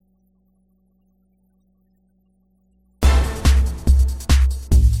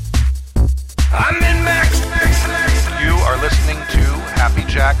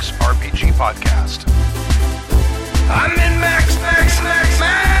Jack's RPG Podcast. I'm in Max!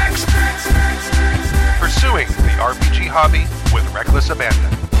 Pursuing the RPG hobby with reckless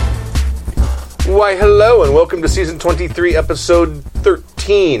abandon. Why, hello, and welcome to Season 23, Episode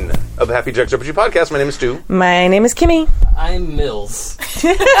 13 of the Happy Jack's RPG Podcast. My name is Stu. My name is Kimmy. I'm Mills.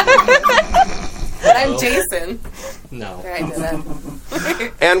 And I'm Jason. No. I did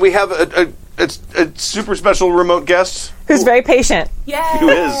it. And we have a super special remote guest. Who's very patient. Yay! Who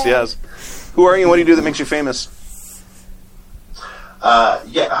is, yes. Who are you and what do you do that makes you famous?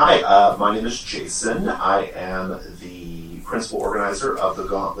 Hi, my name is Jason. I am the principal organizer of the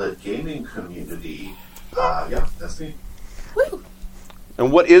Gauntlet gaming community. That's me. Woo.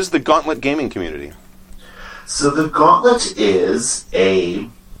 And what is the Gauntlet gaming community? So the Gauntlet is the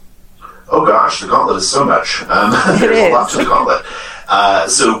Gauntlet is so much. There's a lot to the Gauntlet.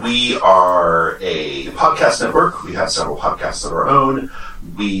 So we are a podcast network. We have several podcasts of our own.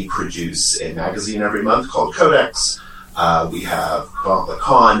 We produce a magazine every month called Codex. We have Gauntlet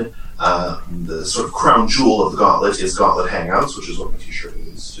Con. The sort of crown jewel of the Gauntlet is Gauntlet Hangouts, which is what my t-shirt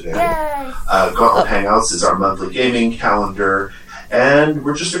is today. Gauntlet Hangouts is our monthly gaming calendar. And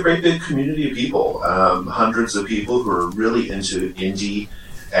we're just a great big community of people. Hundreds of people who are really into indie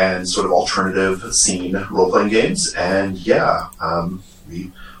and sort of alternative scene role-playing games. And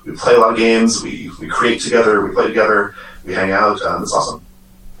we play a lot of games. We create together. We play together. We hang out. It's awesome.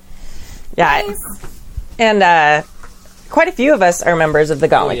 Yeah. Nice. And quite a few of us are members of the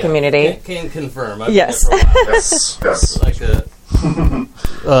Gauntlet community. Can confirm. I've Yes. been there for a while. Yes. It's like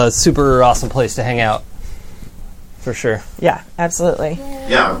a super awesome place to hang out. For sure. Yeah, absolutely.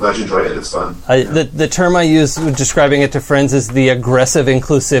 Yeah, I'm glad you enjoyed it. It's fun. The term I use when describing it to friends is the aggressive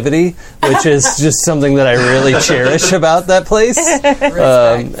inclusivity, which is just something that I really cherish about that place.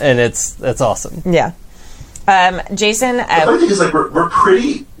 And that's awesome. Yeah. Jason, The funny thing is, like, we're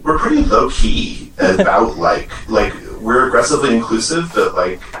pretty low key about like we're aggressively inclusive, but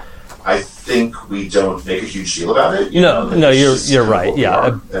like I think we don't make a huge deal about it. No, It's just you're kind of right. what we Yeah. are,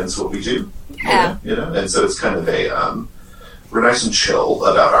 and it's what we do. Yeah. And so it's kind of we're nice and chill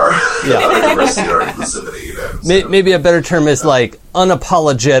about our diversity or inclusivity. So. Maybe a better term is like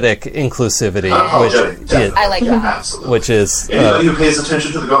unapologetic inclusivity, Unapologetic, definitely. I like that. Absolutely. which is Anybody who pays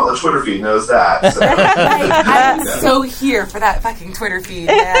attention to the Gauntlet Twitter feed knows that. So. I'm so here for that fucking Twitter feed,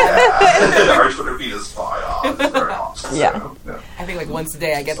 man. Yeah. Our Twitter feed is fly off. It's very awesome. Yeah. So, I think like once a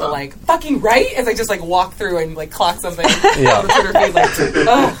day I get the like fucking right as I just like walk through and like clock something Yeah. on the Twitter feed. Like,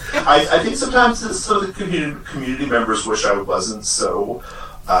 oh, I think sometimes some of the community members wish I wasn't so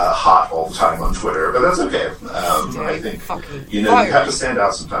hot all the time on Twitter, but that's okay. I think you have to stand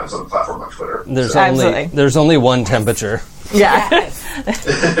out sometimes on a platform like Twitter. there's only one temperature. yeah. yes.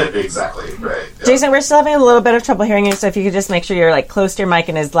 Exactly right. Yeah. Jason, we're still having a little bit of trouble hearing you, so if you could just make sure you're like close to your mic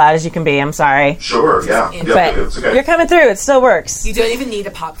and as loud as you can be. I'm sorry. Sure. Yeah. But It's okay. you're coming through. It still works. You don't even need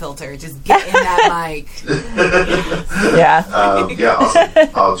a pop filter. Just get in that mic. Yeah. Awesome.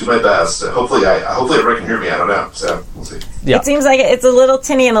 I'll do my best. Hopefully everybody can hear me. I don't know. So we'll see. Yeah. It seems like it's a little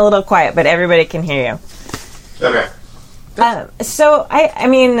tinny and a little quiet, but everybody can hear you. Okay. So I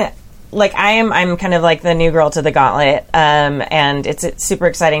mean, like I'm kind of like the new girl to the Gauntlet, and it's super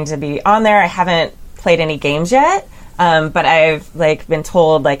exciting to be on there. I haven't played any games yet, but I've like been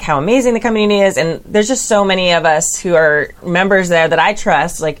told like how amazing the community is, and there's just so many of us who are members there that I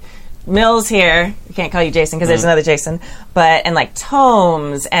trust. Like Mills here, you can't call you Jason because there's another Jason, and like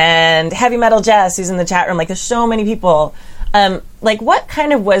Tomes and Heavy Metal Jess who's in the chat room. Like there's so many people. Like what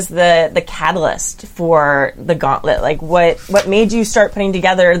kind of was the catalyst for the Gauntlet? Like what made you start putting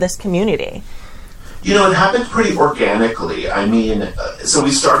together this community? You know, it happened pretty organically. I mean, so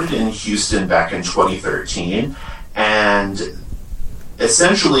we started in Houston back in 2013, and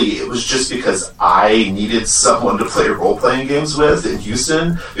essentially it was just because I needed someone to play role-playing games with in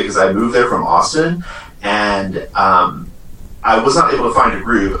Houston because I moved there from Austin, and I was not able to find a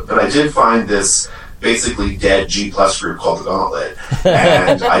group, but I did find this basically dead G+ group called the Gauntlet,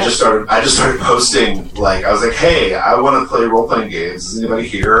 and I just started posting, like, I was like, hey, I want to play role-playing games, is anybody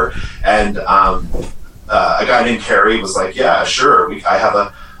here? And a guy named Carrie was like, yeah, sure, I have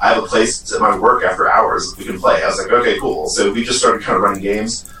a place at my work after hours we can play. I was like, okay, cool. So we just started kind of running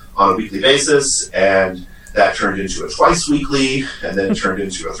games on a weekly basis, and that turned into a twice weekly, and then it turned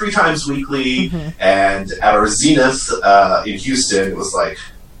into a 3 times weekly, and at our zenith in Houston, it was like,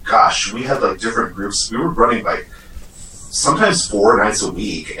 gosh, we had like different groups. We were running like sometimes 4 nights a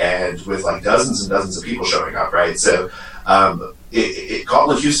week, and with like dozens and dozens of people showing up, right? So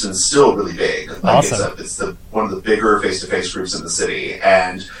Gauntlet Houston is still really big. Like, awesome. It's one of the bigger face-to-face groups in the city,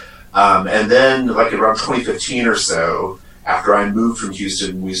 and then like around 2015 or so, after I moved from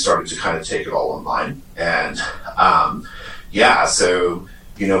Houston, we started to kind of take it all online. And so,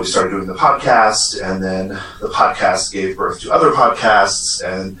 we started doing the podcast, and then the podcast gave birth to other podcasts,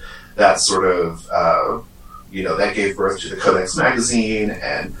 and that sort of, that gave birth to the Codex magazine,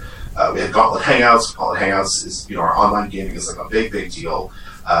 and we had Gauntlet Hangouts. Gauntlet Hangouts is, our online gaming is like a big, big deal.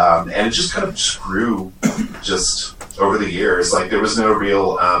 And it just kind of just grew just over the years. Like, there was no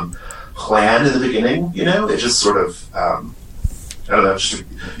real plan in the beginning, it just sort of, I don't know, just,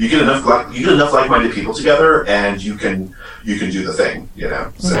 you get enough like-minded people together, and you can do the thing,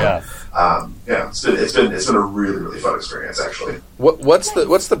 So, it's been a really, really fun experience, actually. What's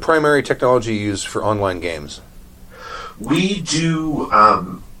the primary technology you use for online games? We do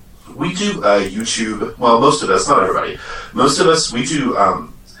YouTube. Well, most of us, not everybody. Most of us, we do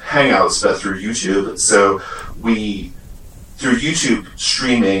Hangouts, but through YouTube. So through YouTube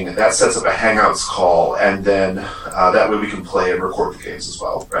streaming, that sets up a Hangouts call, and then that way we can play and record the games as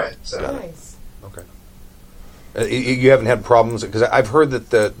well, right? So. Nice. Okay. You haven't had problems, because I've heard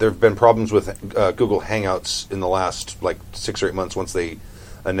that there have been problems with Google Hangouts in the last 6 or 8 months. Once they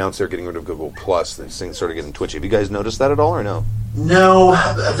announced they're getting rid of Google Plus, these things started getting twitchy. Have you guys noticed that at all, or no? No,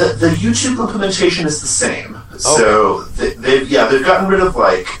 the YouTube implementation is the same. Okay. So they've gotten rid of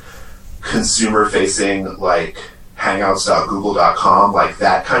consumer facing hangouts.google.com,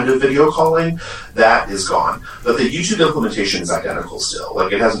 that kind of video calling. That is gone. But the YouTube implementation is identical still.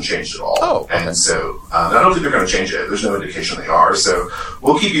 It hasn't changed at all. Oh, okay. And so I don't think they're going to change it. There's no indication they are. So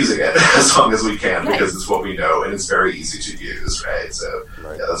we'll keep using it as long as we can, because it's what we know, and it's very easy to use, right? So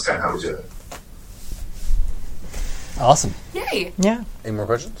that's kind of how we do it. Awesome. Yay. Yeah. Any more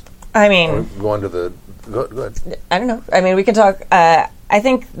questions? I mean... Go on to the... Go ahead. I don't know. I mean, we can talk... I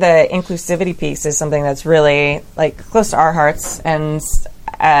think the inclusivity piece is something that's really, close to our hearts, and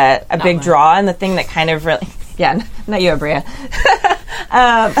a big draw, and the thing that kind of really... Yeah, not you, Abria.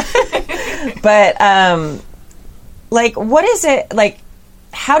 What is it...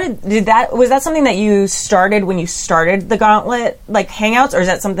 How was that something that you started when you started the Gauntlet, Hangouts, or is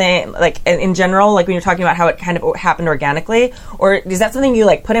that something, in general, when you're talking about how it kind of happened organically, or is that something you,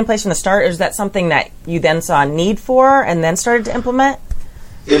 put in place from the start, or is that something that you then saw a need for and then started to implement?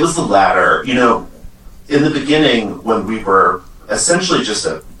 It was the latter. In the beginning, when we were essentially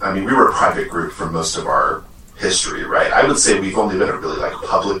we were a private group for most of our history, right? I would say we've only been a really,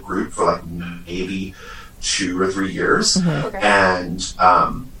 public group for, maybe 2 or 3 years. Mm-hmm. Okay.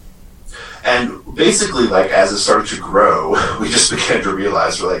 And basically, as it started to grow, we just began to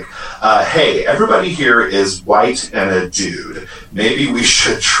realize, we're hey, everybody here is white and a dude. Maybe we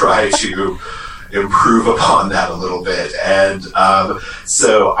should try to improve upon that a little bit. And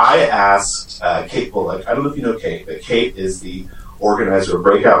so I asked Kate Bullock. I don't know if you know Kate, but Kate is the organizer of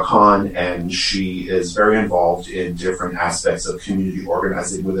Breakout Con, and she is very involved in different aspects of community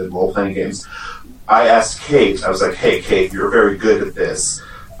organizing within role-playing games. I asked Kate, I was like, hey, Kate, you're very good at this.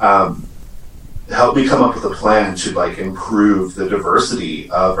 Help me come up with a plan to improve the diversity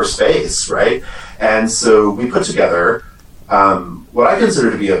of our space, right? And so we put together what I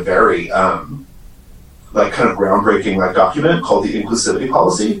consider to be a very kind of groundbreaking document called the Inclusivity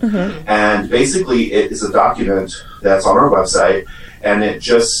Policy. Mm-hmm. And basically it is a document that's on our website, and it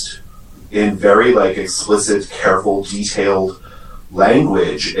just, in very explicit, careful, detailed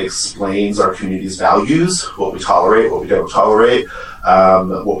language, explains our community's values, what we tolerate, what we don't tolerate,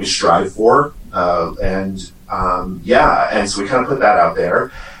 what we strive for, and so we kind of put that out there,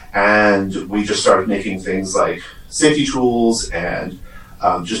 and we just started making things like safety tools, and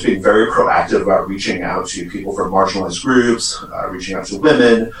just being very proactive about reaching out to people from marginalized groups, reaching out to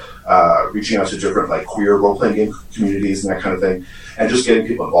women, reaching out to different queer role-playing game communities and that kind of thing, and just getting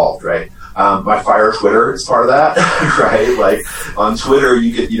people involved, right? My Fire Twitter is part of that, right? On Twitter,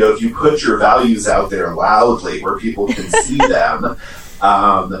 you get, if you put your values out there loudly where people can see them,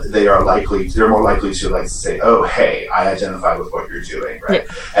 they're more likely to say, oh, hey, I identify with what you're doing, right?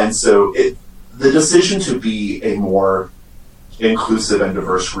 Yeah. And so the decision to be a more inclusive and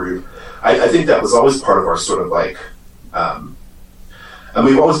diverse group, I think that was always part of our sort of and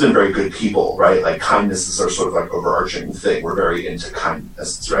we've always been very good people, right? Kindness is our sort of overarching thing. We're very into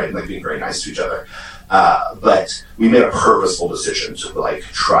kindness, right? And being very nice to each other. But we made a purposeful decision to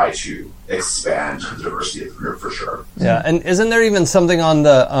try to expand the diversity of the group for sure. Yeah, and isn't there even something on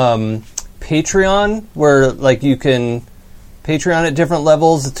the Patreon where you can Patreon at different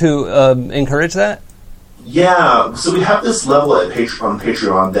levels to encourage that? Yeah, so we have this level on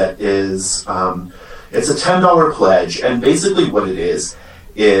Patreon that is it's a $10 pledge, and basically what it is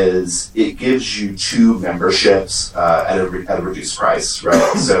it gives you 2 memberships at a reduced price,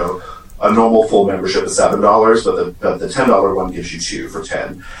 right? So a normal full membership is $7, but the $10 one gives you 2 for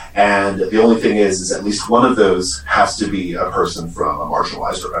 $10. And the only thing is at least one of those has to be a person from a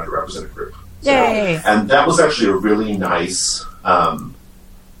marginalized or underrepresented group. Yay! And that was actually a really nice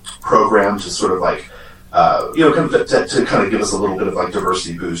program to sort of like, to kind of give us a little bit of like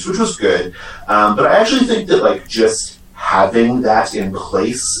diversity boost, which was good. But I actually think that like just having that in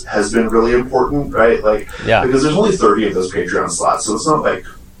place has been really important, right? Like, because there's only 30 of those Patreon slots, so it's not like,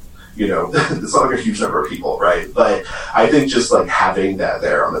 it's not like a huge number of people, right? But I think just like having that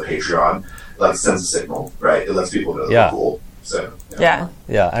there on the Patreon like sends a signal, right? It lets people know they're cool. So yeah,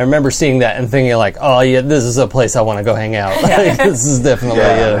 I remember seeing that and thinking like, oh yeah, this is a place I want to go hang out. Like, this is definitely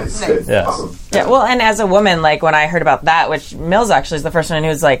awesome. Yeah, well, and as a woman, like when I heard about that, which Mills actually is the first one who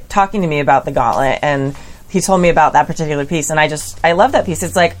was like talking to me about the Gauntlet, and he told me about that particular piece, and I love that piece.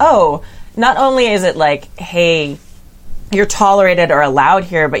 It's like, oh, not only is it like, hey, you're tolerated or allowed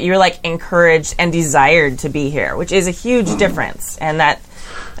here, but you're like encouraged and desired to be here, which is a huge difference. And that,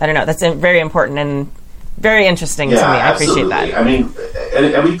 I don't know, that's very important and very interesting to me. I appreciate that. I mean,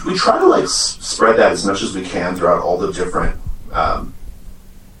 and we try to like spread that as much as we can throughout all the different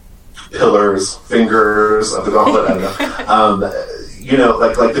pillars, fingers of the Gauntlet. I don't know.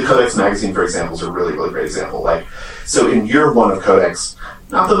 Like the Codex magazine, for example, is a really, really great example. Like, so in year 1 of Codex,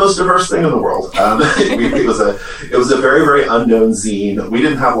 not the most diverse thing in the world. It was a very, very unknown zine. We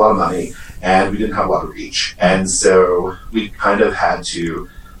didn't have a lot of money, and we didn't have a lot of reach, and so we kind of had to,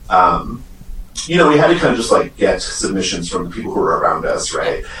 we had to kind of just like get submissions from the people who were around us,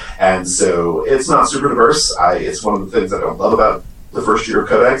 right? And so it's not super diverse. It's one of the things I don't love about the first year of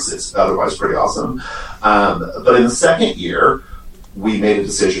Codex. It's otherwise pretty awesome. But in the second year, we made a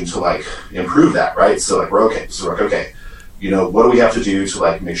decision to like improve that, right? So like we're okay. So we're like, okay, what do we have to do to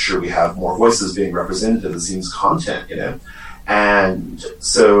like make sure we have more voices being represented in the zine's content, And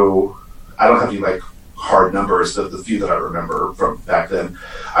so I don't have any like hard numbers, but the few that I remember from back then,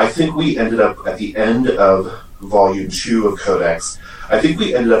 I think we ended up at the end of volume 2 of Codex, I think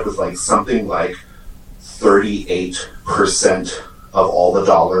we ended up with like something like 38% of all the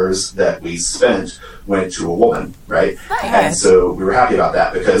dollars that we spent went to a woman, right? Nice. And so we were happy about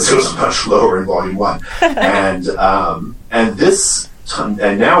that because it was much lower in volume 1. And and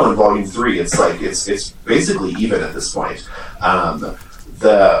now in volume 3, it's like it's basically even at this point.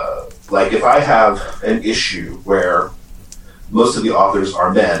 If I have an issue where most of the authors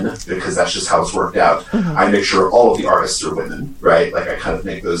are men, because that's just how it's worked out, I make sure all of the artists are women, right? Like I kind of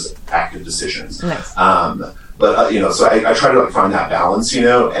make those active decisions. Nice. So I try to like find that balance,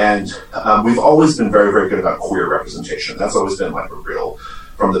 and we've always been very, very good about queer representation. That's always been like a real,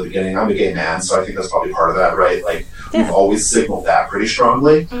 from the beginning. I'm a gay man, so I think that's probably part of that, right? Like we've always signaled that pretty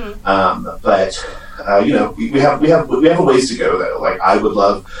strongly. But we have a ways to go though. Like I would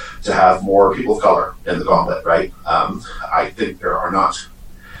love to have more people of color in the Gauntlet, right? I think there are not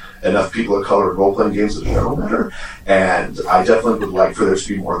enough people of color in role-playing games as a general matter, and I definitely would like for there to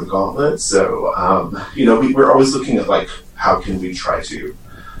be more of the Gauntlet. So, we're always looking at like how can we try to,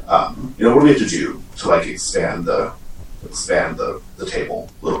 what do we have to do to like expand the table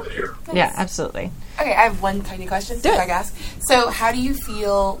a little bit here. Yeah, absolutely. Okay, I have one tiny question if I can ask. So how do you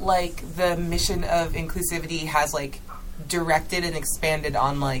feel like the mission of inclusivity has like directed and expanded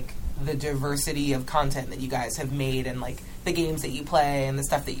on like the diversity of content that you guys have made and like the games that you play and the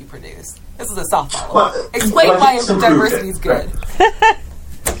stuff that you produce? This is a softball. Well, explain why diversity is good. Right.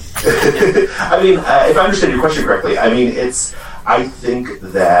 I mean, if I understand your question correctly, I think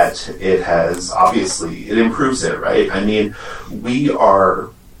that it has, obviously, it improves it, right? I mean, we are,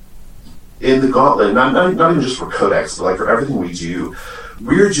 in the Gauntlet, not even just for Codex, but like for everything we do,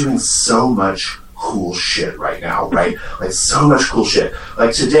 we're doing so much cool shit right now, right? Like, so much cool shit.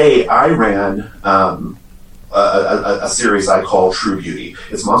 Like, today, I ran a series I call True Beauty.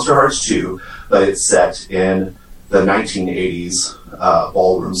 It's Monster Hearts 2, but it's set in the 1980s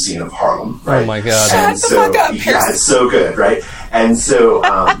ballroom scene of Harlem, right? Oh my god! And so, it's so good, right? And so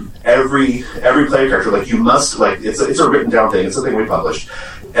every player character, like you must, like it's a written down thing. It's a thing we published.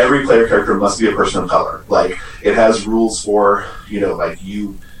 Every player character must be a person of color. Like it has rules for like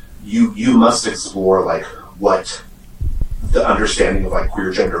you must explore like what the understanding of like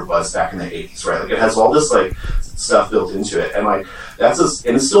queer gender was back in the 80s, right? Like it has all this like stuff built into it, and like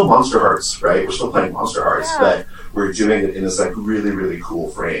and it's still Monster Hearts, right? We're still playing Monster Hearts, but we're doing it in this like really, really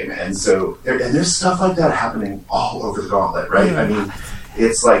cool frame. And so there's stuff like that happening all over the Gauntlet, right? I mean,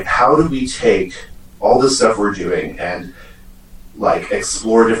 it's like, how do we take all this stuff we're doing and like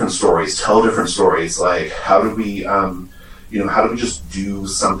explore different stories, tell different stories? Like, how do we, how do we just do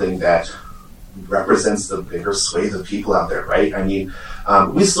something that represents the bigger swathe of people out there, right? I mean,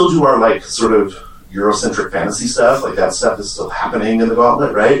 we still do our like sort of Eurocentric fantasy stuff, like that stuff is still happening in the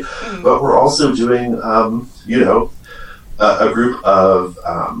Gauntlet, right? But we're also doing, a group of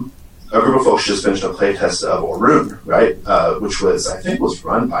folks just finished a playtest of Orun, right? Which I think was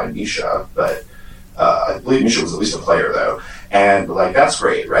run by Misha, but I believe Misha was at least a player though, and like that's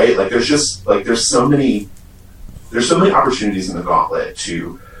great, right? Like there's so many opportunities in the Gauntlet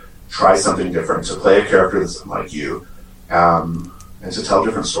to try something different, to play a character that's unlike you, and to tell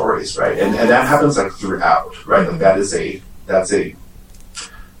different stories, right? And that happens like throughout, right? Like that's a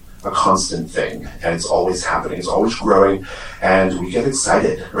constant thing, and it's always happening, it's always growing, and we get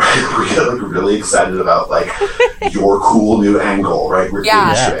excited, right? We get like really excited about like your cool new angle, right? We're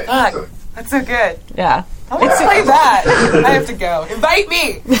into it. So, that's so good. Yeah. Let's play that. I have to go. Invite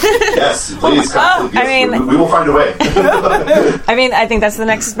me. Yes, please. We will find a way. I mean, I think that's the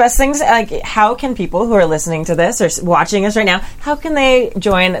next best things. Like, how can people who are listening to this or watching us right now, how can they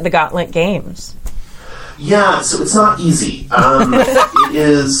join the Gauntlet Games? Yeah, so it's not easy. It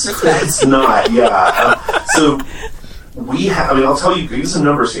is. It's not. Yeah. So we have. I mean, I'll tell you. Give you some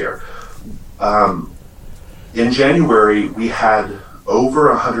numbers here. In January, we had over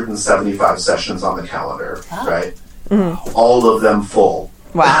 175 sessions on the calendar. Right. Mm-hmm. All of them full.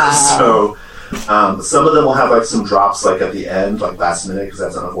 Wow. So. Some of them will have like some drops like at the end, like last minute, because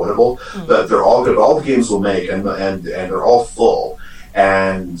that's unavoidable. But they're all good. All the games will make, and they're all full.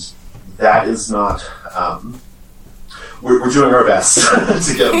 And that is not. We're doing our best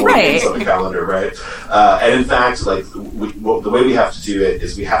to get more games on the calendar, right? And in fact, like the way we have to do it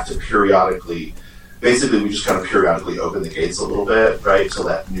is we have to periodically. Basically, we just kind of periodically open the gates a little bit, right, to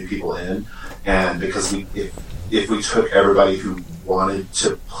let new people in. And because if we took everybody who wanted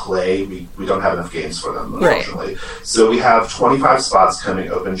to play, we don't have enough games for them, unfortunately. Right. So we have 25 spots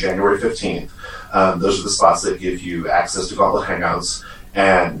coming open January 15th. Those are the spots that give you access to Gauntlet Hangouts.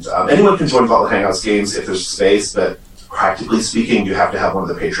 And anyone can join Gauntlet Hangouts games if there's space, but practically speaking, you have to have one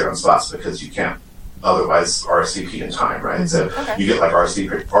of the Patreon spots because you can't otherwise RSVP in time, right? So you get like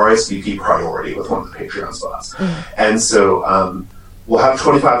RSVP priority with one of the Patreon spots. And so we'll have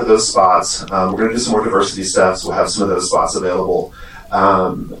 25 of those spots. We're going to do some more diversity stuff, so we'll have some of those spots available.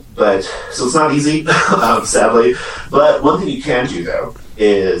 But so it's not easy, sadly. But one thing you can do, though,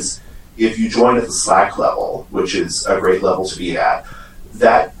 is if you join at the Slack level, which is a great level to be at,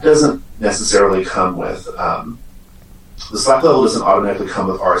 that doesn't necessarily come with... the Slack level doesn't automatically come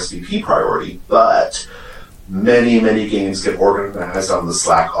with RSVP priority, but many, many games get organized on the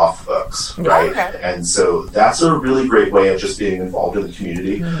Slack off the books, right? Okay. And so that's a really great way of just being involved in the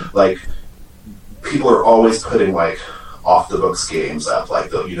community. Like, people are always putting, like, off-the-books games up.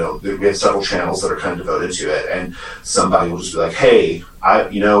 Like, we have several channels that are kind of devoted to it, and somebody will just be like, hey,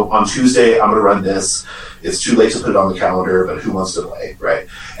 on Tuesday, I'm going to run this. It's too late to put it on the calendar, but who wants to play, right?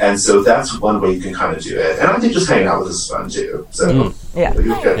 And so that's one way you can kind of do it. And I think just hanging out with us is fun, too. So, yeah.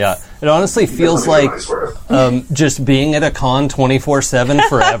 It honestly feels like just being at a con 24/7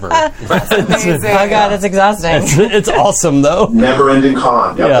 forever. Oh, God, it's exhausting. It's awesome, though. Never-ending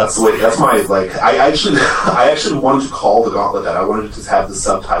con. Yep, that's the way. That's my, like, I actually wanted to call the Gauntlet that. I wanted to have the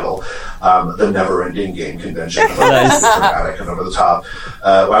subtitle, The Never-Ending Game Convention. Nice. Dramatic and over the top.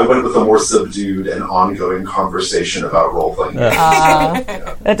 I went with a more subdued and ongoing conversation about role-playing games.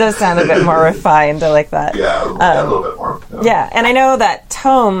 That does sound a bit more refined. I like that. Yeah, a little bit more. Yeah, and I know that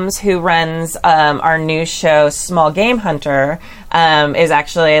Tomes, who runs our new show, Small Game Hunter, is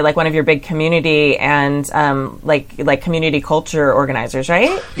actually like one of your big community and like community culture organizers,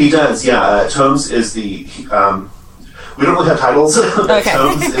 right? He does, yeah. Tomes is the... we don't really have titles. Okay.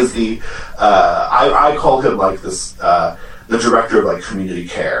 Tomes is the... I call him like this... the director of like community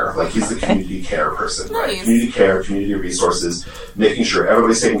care. Like he's the community care person, right? Community care, community resources, making sure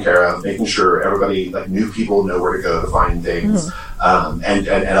everybody's taken care of, making sure everybody, like new people know where to go to find things, and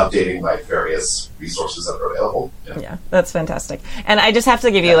updating like various resources that are available. Yeah, that's fantastic. And I just have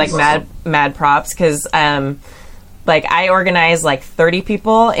to give you like mad props because like I organize like 30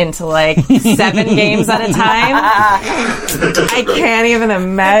 people into like 7 games at a time. I can't even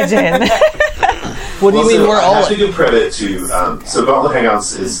imagine. What do you mean? We're all. I have to give credit to. So Gauntlet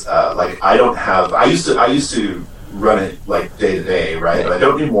Hangouts is like I don't have. I used to run it like day to day, right? But I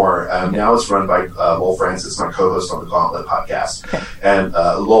don't anymore. Now it's run by Lowell Francis, my co-host on the Gauntlet podcast, and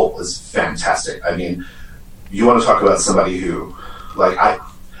Lowell is fantastic. I mean, you want to talk about somebody who, like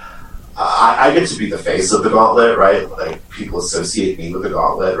I get to be the face of the Gauntlet, right? Like people associate me with the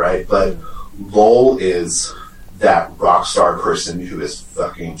Gauntlet, right? But Lowell is that rock star person who is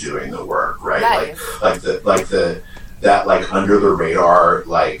fucking doing the work, right? Nice. Like that under the radar,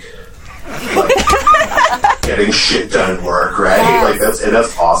 like getting shit done at work, right? Yes. Like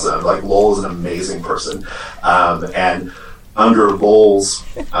that's awesome. Like Lowell is an amazing person, and under Lowell's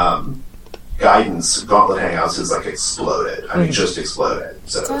guidance, Gauntlet Hangouts has like exploded. I mean, just exploded.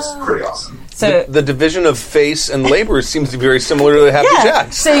 So it's pretty awesome. So the division of face and labor seems to be very similar to the Happy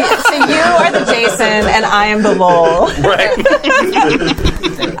Jacks. So you are the Jason and I am the Lowell. Right.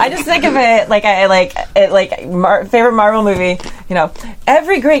 I just think of it favorite Marvel movie. You know,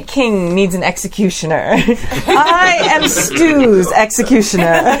 every great king needs an executioner. I am Stu's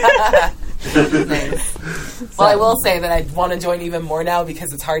executioner. Well, I will say that I want to join even more now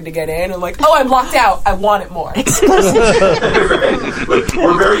because it's hard to get in. I'm like, oh, I'm locked out. I want it more. Right.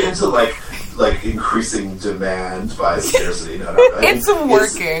 We're very into like increasing demand by scarcity. No, it's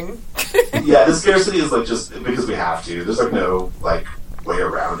working. The scarcity is like just because we have to. There's like no like way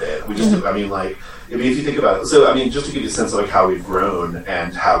around it. We just do. I mean, if you think about it. So, I mean, just to give you a sense of like how we've grown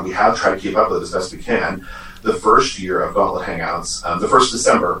and how we have tried to keep up with it as best we can. The first year of Gauntlet Hangouts, the first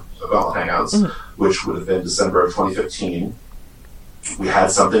December of Gauntlet Hangouts, which would have been December of 2015, we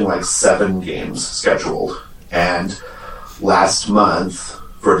had something like 7 games scheduled. And last month,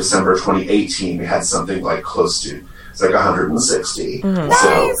 for December 2018, we had something like close to, it's like 160.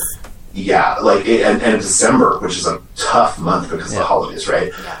 So, yeah, like, and December, which is a tough month because of the holidays,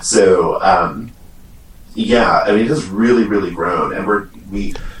 right? Yeah. So, I mean, it has really, really grown. And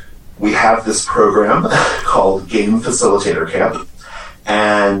we have this program called Game Facilitator Camp.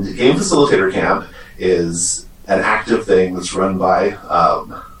 And Game Facilitator Camp is an active thing that's run by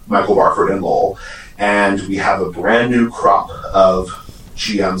Michael Barford and Lowell. And we have a brand new crop of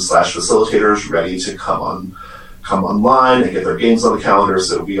GM/facilitators ready to come online and get their games on the calendar.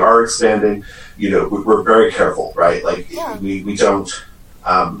 So we are expanding. You know, we're very careful, right? Like we don't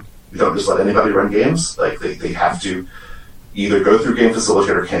just let anybody run games. Like they have to either go through Game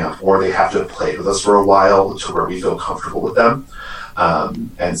Facilitator Camp or they have to have played with us for a while to where we feel comfortable with them.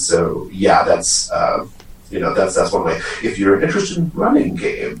 And so, that's one way. If you're interested in running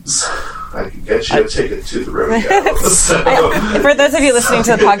games, I can get you a ticket to the rodeo. For those of you listening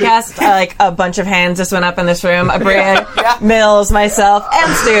to the podcast, like a bunch of hands just went up in this room. Abria, Mills, myself,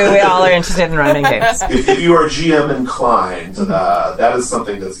 and Stu, we all are interested in running games. If you are GM inclined, that is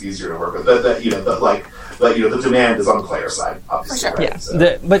something that's easier to work with. The demand is on the player side, obviously. For sure. Right?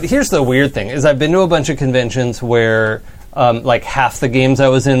 So. But here's the weird thing: is I've been to a bunch of conventions where like half the games I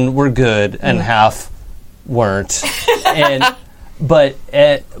was in were good and half weren't, but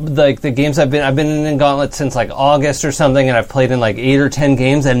at like the games I've been in Gauntlet since like August or something, and I've played in like 8 or 10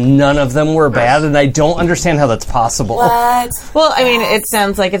 games, and none of them were bad, and I don't understand how that's possible. What? Well, I mean, it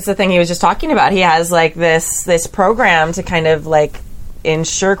sounds like it's the thing he was just talking about. He has like this program to kind of like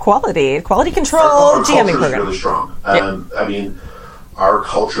ensure quality control, our GMing culture program. is really strong. I mean, our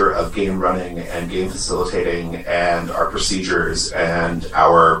culture of game running and game facilitating and our procedures and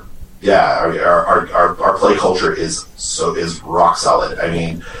our play culture is rock solid. I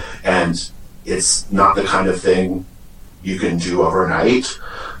mean, and it's not the kind of thing you can do overnight.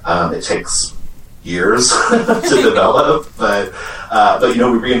 It takes years to develop, but we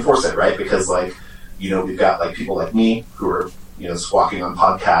reinforce it, right? Because we've got like people like me who are squawking on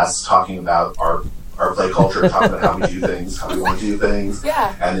podcasts, talking about our play culture, talking about how we do things, how we want to do things.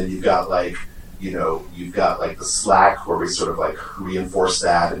 Yeah. And then you've got the Slack where we sort of like reinforce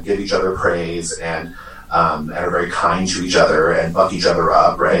that and give each other praise and are very kind to each other and buck each other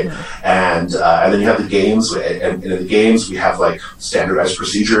up, right? Mm-hmm. And then you have the games, and in the games we have like standardized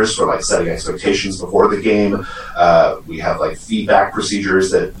procedures for like setting expectations before the game. We have like feedback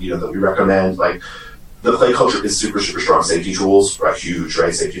procedures that that we recommend. Like the play culture is super, super strong. Safety tools are huge,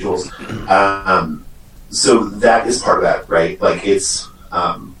 right? Safety tools. So that is part of that, right? Like it's,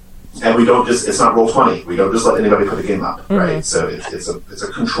 and we don't just, it's not Roll20. We don't just let anybody put the game up, right? So it's a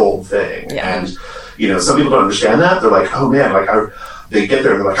controlled thing. Yeah. And, some people don't understand that. They're like, oh man, like they get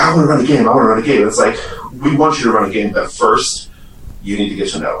there and they're like, I want to run a game. And it's like, we want you to run a game, but first you need to get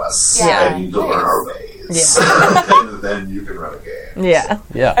to know us. Yeah. And you need to learn our ways. Yeah. And then you can run a game. Yeah.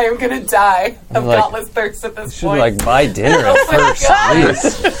 Yeah. I am going to die of Dauntless thirst at this Should point. like buy dinner at first,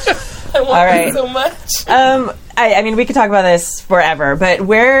 please. I want it so much. I mean, we could talk about this forever, but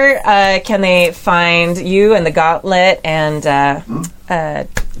where can they find you and the Gauntlet and give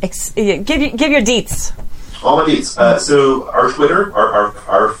your deets? All my deets. So our Twitter,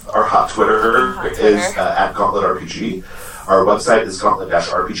 our hot Twitter is at Gauntlet RPG. Our website is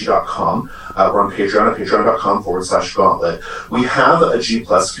gauntlet-rpg.com. We're on Patreon at patreon.com/gauntlet. We have a G+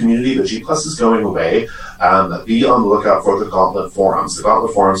 community. The G+ is going away. Be on the lookout for the Gauntlet forums. The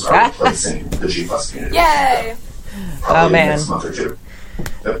Gauntlet forums are replacing the G+ community. Yay! Probably man. next month or two.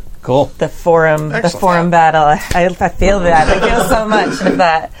 Yep. Cool. The forum Excellent. battle. I feel that. I feel so much of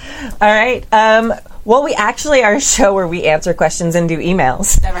that. All right. Well, we actually are a show where we answer questions and do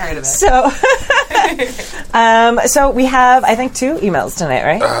emails. Never heard of it. So we have, I think, 2 emails tonight,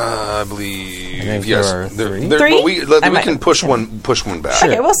 right? I believe. I think yes. there are 3. Well, we might- can push one back.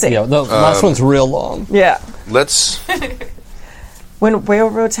 Okay, we'll see. Yeah, the last one's real long. Yeah. Let's. When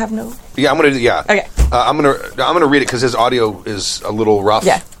railroads have no. Yeah, I'm gonna. Yeah. Okay. I'm gonna read it because his audio is a little rough.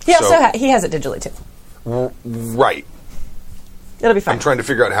 Yeah. He So- also he has it digitally too. Right. It'll be fine. I'm trying to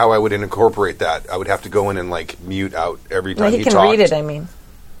figure out how I would incorporate that. I would have to go in and mute out every time he he can talked. read it. I mean,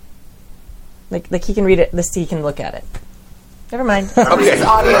 like he can read it. The C can look at it. Never mind. Okay. It's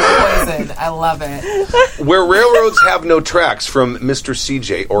audio poison. I love it. Where railroads have no tracks, from Mr.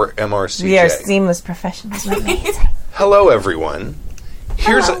 CJ or MRCJ. We are seamless professionals. Hello, everyone.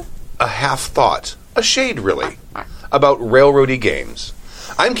 Here's a half thought, a shade really, about railroady games.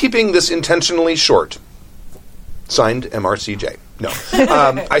 I'm keeping this intentionally short. Signed, MRCJ. No,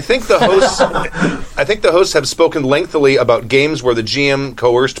 I think the hosts have spoken lengthily about games where the GM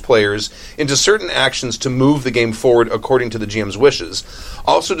coerced players into certain actions to move the game forward according to the GM's wishes.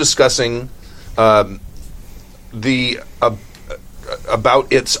 Also discussing about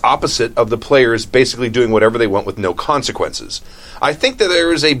its opposite of the players basically doing whatever they want with no consequences. I think that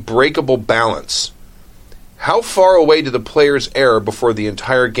there is a breakable balance. How far away do the players err before the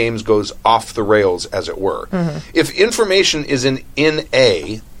entire game goes off the rails, as it were? Mm-hmm. If information is in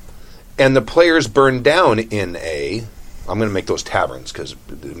A, and the players burn down in A, I'm going to make those taverns because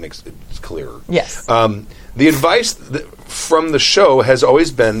it's clearer. Yes. The advice from the show has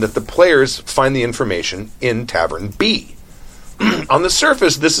always been that the players find the information in Tavern B. On the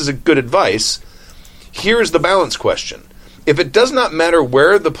surface, this is a good advice. Here's the balance question. If it does not matter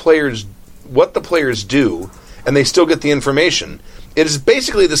what the players do, and they still get the information, it is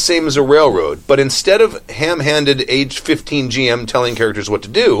basically the same as a railroad, but instead of ham-handed age 15 GM telling characters what to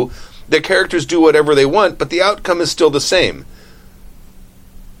do, the characters do whatever they want, but the outcome is still the same.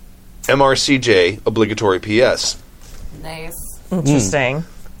 MRCJ, obligatory PS. Nice. Interesting.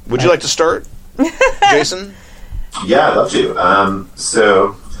 Would you like to start, Jason? Yeah, I'd love to.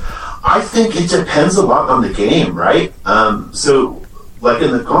 So I think it depends a lot on the game, right? So like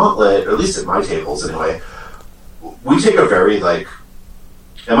in the Gauntlet, or at least at my tables anyway, we take a very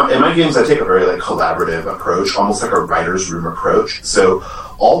in my games I take a very collaborative approach, almost like a writer's room approach. So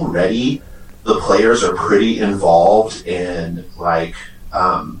already the players are pretty involved in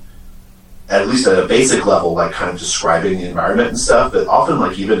at least at a basic level, kind of describing the environment and stuff, but often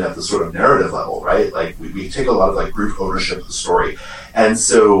even at the sort of narrative level, right? We take a lot of group ownership of the story. And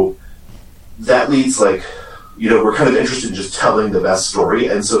so that leads we're kind of interested in just telling the best story.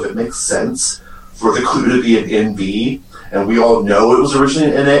 And so if it makes sense for the clue to be an NB, and we all know it was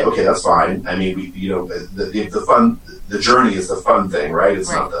originally an NA, okay, that's fine. I mean, the journey is the fun thing, right?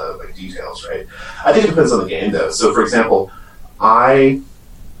 It's not the details, right? I think it depends on the game, though. So, for example, I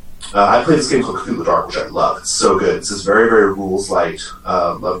play this game called Cthulhu Dark, which I love. It's so good. It's this very, very rules-light,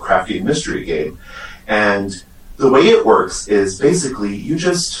 Lovecraftian mystery game. And the way it works is basically you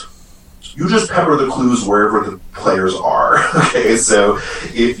just pepper the clues wherever the players are. Okay, so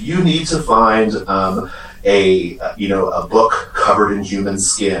if you need to find a book covered in human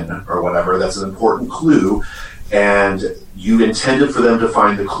skin or whatever, that's an important clue, and you intended for them to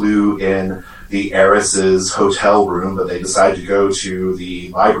find the clue in the heiress's hotel room, but they decide to go to the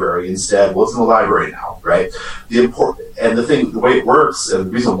library instead. Well, it's in the library now, right? The way it works, and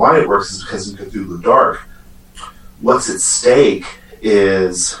the reason why it works is because in Cthulhu Dark, what's at stake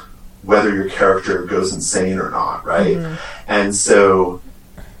is whether your character goes insane or not, right? Mm-hmm. And so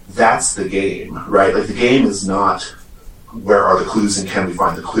that's the game, right? The game is not where are the clues and can we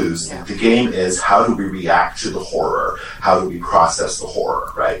find the clues? Yeah. The game is how do we react to the horror? How do we process the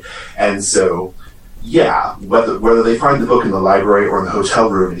horror, right? And so, yeah, whether they find the book in the library or in the hotel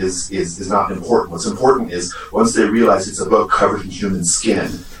room is not important. What's important is once they realize it's a book covered in human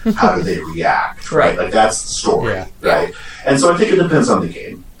skin, how do they react, right? That's the story, right? And so I think it depends on the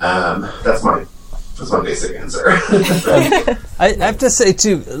game. That's my basic answer. I have to say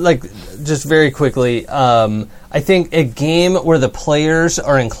too, just very quickly, I think a game where the players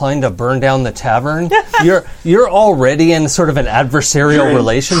are inclined to burn down the tavern, you're already in sort of an adversarial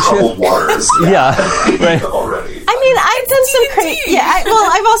relationship. Troubled waters. Yeah, right. Already. I mean, it's done some crazy. Yeah,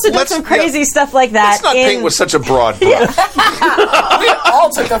 I've also done some crazy stuff like that. Let's not paint with such a broad brush. We all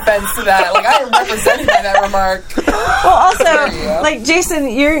took offense to that. Like, I am represented by that remark. Well, also, like, Jason,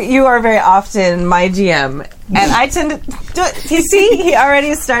 you are very often my GM, and I tend to. You see, he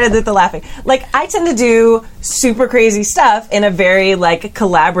already started with the laughing. Like, I tend to do super crazy stuff in a very like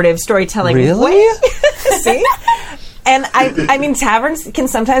collaborative storytelling way. See. And I mean, taverns can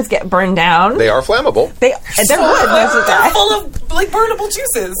sometimes get burned down. They are flammable. They're wood. They're full of like burnable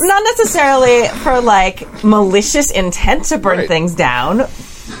juices. Not necessarily for like malicious intent to burn things down,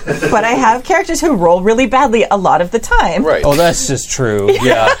 but I have characters who roll really badly a lot of the time. Right. Oh, that's just true.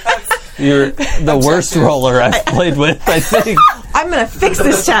 Yeah. You're the worst roller I've played with, I think. I'm going to fix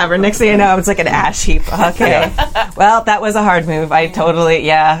this tavern. Next thing you know, it's like an ash heap. Okay. Well, that was a hard move. I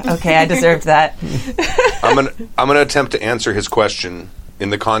deserved that. I'm gonna attempt to answer his question in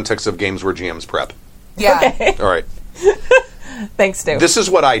the context of games where GMs prep. Yeah. Okay. All right. Thanks, Stu. This is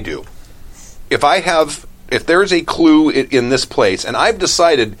what I do. If there's a clue in this place, and I've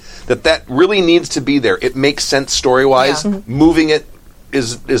decided that really needs to be there, it makes sense story-wise. Yeah. Moving it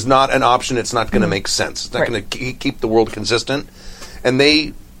is not an option. It's not going to make sense. It's not going to keep the world consistent. And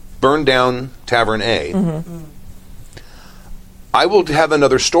they burn down Tavern A. I will have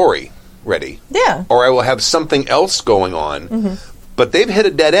another story ready. Yeah. Or I will have something else going on. But they've hit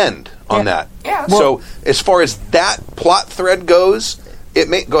a dead end on that. Yeah. So as far as that plot thread goes,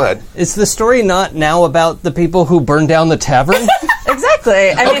 go ahead. Is the story not now about the people who burned down the tavern?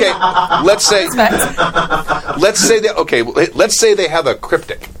 Exactly. I mean, let's say they have a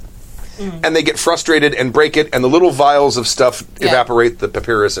cryptic. And they get frustrated and break it, and the little vials of stuff evaporate the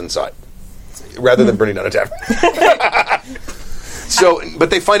papyrus inside, rather than burning down a tavern. So,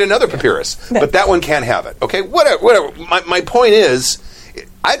 but they find another papyrus, but that one can't have it. Okay, whatever. My point is,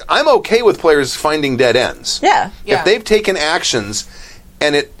 I'm okay with players finding dead ends. Yeah. If they've taken actions,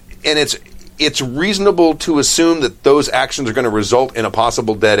 and it's reasonable to assume that those actions are going to result in a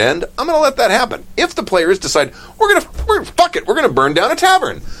possible dead end, I'm going to let that happen. If the players decide, we're going to burn down a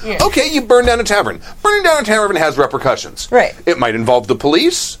tavern. Yeah. Okay, you burn down a tavern. Burning down a tavern has repercussions. Right. It might involve the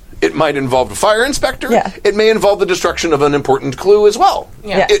police. It might involve a fire inspector. Yeah. It may involve the destruction of an important clue as well.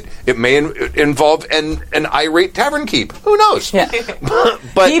 Yeah. It may involve an irate tavern keep. Who knows? Yeah.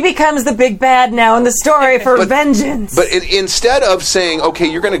 But he becomes the big bad now in the story for vengeance. But instead of saying, okay,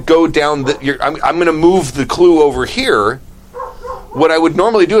 you're going to go down, I'm going to move the clue over here, what I would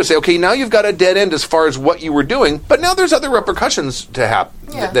normally do is say, okay, now you've got a dead end as far as what you were doing, but now there's other repercussions that have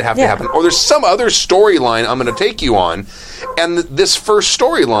to happen. Or there's some other storyline I'm going to take you on, and this first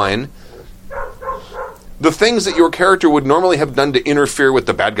storyline, the things that your character would normally have done to interfere with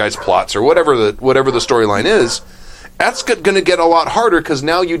the bad guy's plots or whatever the storyline is, that's going to get a lot harder because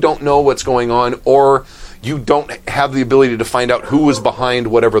now you don't know what's going on, or you don't have the ability to find out who was behind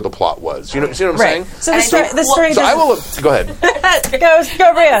whatever the plot was. You see what I'm saying? So the story. So I will go ahead. Go,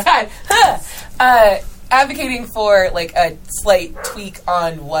 Bria. Advocating for like a slight tweak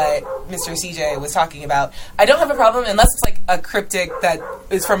on what Mr. CJ was talking about. I don't have a problem unless it's like a cryptic that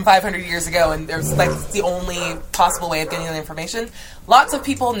is from 500 years ago and there's like the only possible way of getting the information. Lots of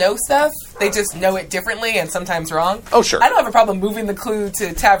people know stuff, they just know it differently and sometimes wrong. Oh, sure. I don't have a problem moving the clue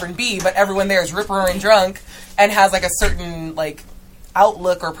to Tavern B, but everyone there is rip-roaring drunk and has like a certain like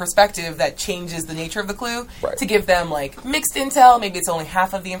outlook or perspective that changes the nature of the clue to give them like mixed intel. Maybe it's only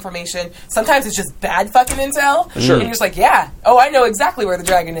half of the information. Sometimes it's just bad fucking intel. Sure. And you're just like, I know exactly where the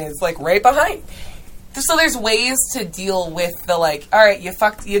dragon is, like right behind. So there's ways to deal with the like, all right,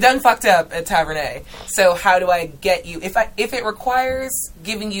 you done fucked up at Tavern A. So how do I get you? If it requires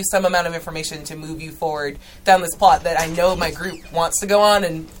giving you some amount of information to move you forward down this plot that I know my group wants to go on,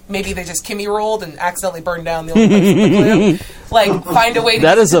 and maybe they just Kimmy rolled and accidentally burned down the only place in the clue. Like, find a way to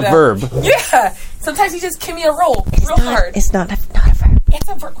that is a them. verb. Yeah. Sometimes you just Kimmy a roll real hard. It's not a verb. It's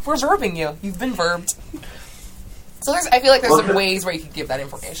a verb. We're verbing you. You've been verbed. So I feel like there's some ways where you could give that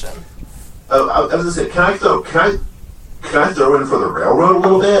information. I was gonna say, can I throw in for the railroad a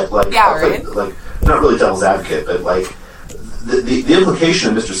little bit? Like, right. Like, not really devil's advocate, but like the implication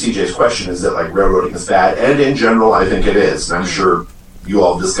of Mr. CJ's question is that like railroading is bad, and in general, I think it is, and I'm sure you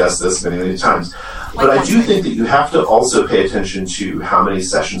all discussed this many times. But I do think that you have to also pay attention to how many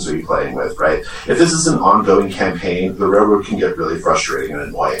sessions are you playing with, right? If this is an ongoing campaign, the railroad can get really frustrating and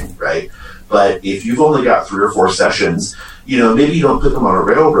annoying, right? But if you've only got 3 or 4 sessions, maybe you don't put them on a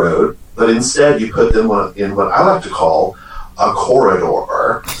railroad, but instead you put them in what I like to call a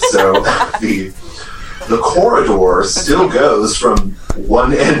corridor. So the corridor still goes from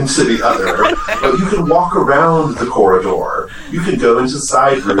one end to the other, but you can walk around the corridor. you can go into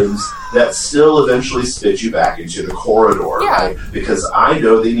side rooms that still eventually spit you back into the corridor, right? Because I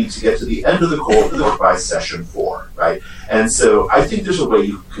know they need to get to the end of the corridor by session 4, right? And so I think there's a way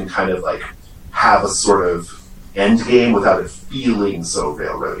you can kind of like have a sort of end game without it feeling so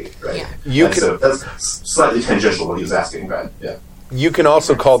railroady, right? Yeah. So that's slightly tangential what he was asking, but yeah. You can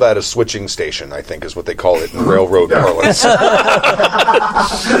also call that a switching station, I think is what they call it in railroad parlance.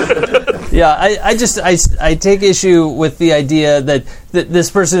 Yeah, I take issue with the idea that this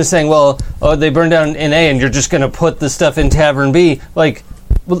person is saying, well, they burned down in A and you're just going to put the stuff in Tavern B. Like,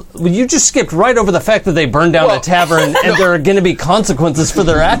 well, you just skipped right over the fact that they burned down a tavern and there are going to be consequences for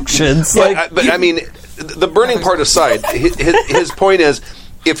their actions. But I mean, the burning part aside, his point is,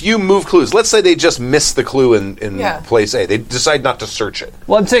 if you move clues, let's say they just miss the clue in place A. They decide not to search it.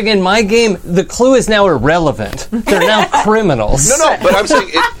 Well, I'm saying in my game, the clue is now irrelevant. They're now criminals. No, but I'm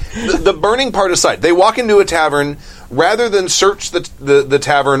saying the burning part aside, they walk into a tavern, rather than search the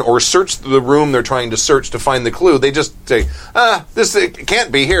tavern or search the room they're trying to search to find the clue, they just say, this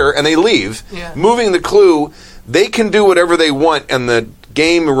can't be here, and they leave. Yeah. Moving the clue, they can do whatever they want, and the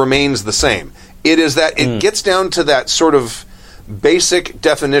game remains the same. It is that it gets down to that sort of basic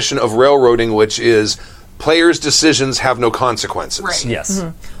definition of railroading, which is players' decisions have no consequences. Right. Yes.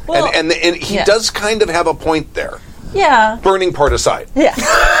 Mm-hmm. Well, and he does kind of have a point there. Yeah. Burning part aside. Yeah.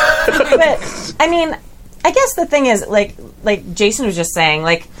 But, I mean, I guess the thing is, like Jason was just saying,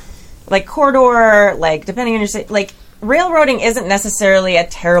 like corridor, like, depending on your... Like, railroading isn't necessarily a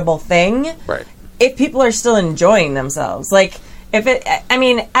terrible thing. Right. If people are still enjoying themselves. Like...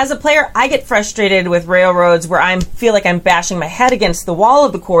 as a player, I get frustrated with railroads where I feel like I'm bashing my head against the wall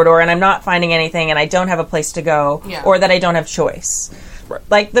of the corridor and I'm not finding anything and I don't have a place to go or that I don't have choice. Right.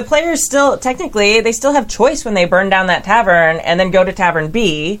 Like, the players still, technically, they still have choice when they burn down that tavern and then go to Tavern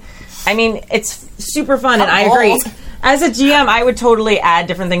B. I mean, it's super fun, and I agree. As a GM, I would totally add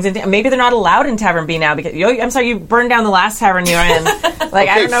different things. Maybe they're not allowed in Tavern B now because I'm sorry, you burned down the last tavern you were in. Like,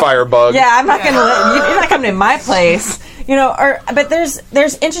 I don't know. Firebug. Yeah, I'm not going to. You're not coming in my place. But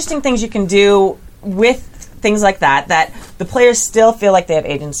there's interesting things you can do with things like that the players still feel like they have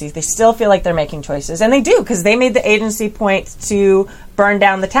agency. They still feel like they're making choices, and they do, because they made the agency point to burn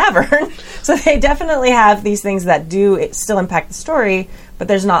down the tavern. So they definitely have these things that do still impact the story, but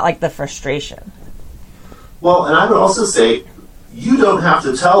there's not like the frustration. Well, and I would also say, you don't have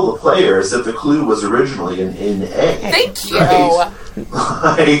to tell the players that the clue was originally in A. Thank you. Right?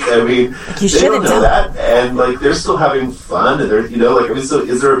 Like, I mean, they don't know that, and like they're still having fun, and they're so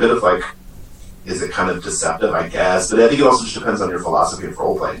is there a bit of like, is it kind of deceptive? I guess, but I think it also just depends on your philosophy of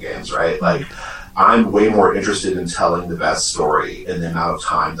role playing games, right? Like, I'm way more interested in telling the best story in the amount of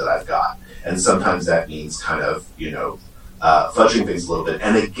time that I've got, and sometimes that means kind of fudging things a little bit.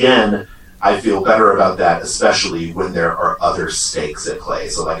 And again, I feel better about that, especially when there are other stakes at play.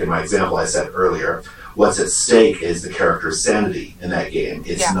 So, like in my example I said earlier, what's at stake is the character's sanity in that game.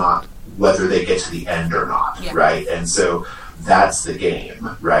 It's not whether they get to the end or not, right? And so that's the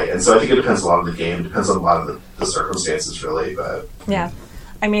game, right? And so I think it depends a lot on the game. It depends on a lot of the circumstances, really. But yeah.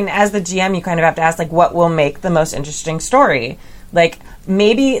 I mean, as the GM, you kind of have to ask, like, what will make the most interesting story? Like,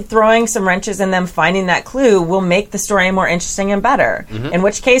 maybe throwing some wrenches in them finding that clue will make the story more interesting and better. Mm-hmm. In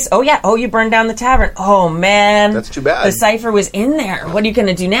which case, you burned down the tavern. Oh, man. That's too bad. The cipher was in there. What are you going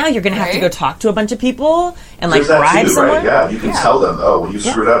to do now? You're going to have to go talk to a bunch of people and, like, there's that bribe too, someone? Right? Yeah, you can tell them, you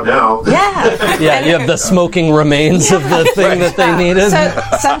screwed up now. Yeah. Yeah, you have the smoking remains of the thing that they needed.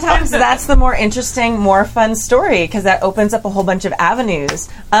 So sometimes that's the more interesting, more fun story, because that opens up a whole bunch of avenues.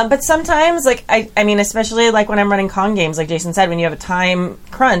 But sometimes, like, I mean, especially, like, when I'm running con games, like Jason said, when you have a time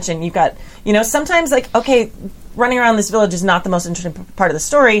crunch and you've got, sometimes, like, okay, running around this village is not the most interesting part of the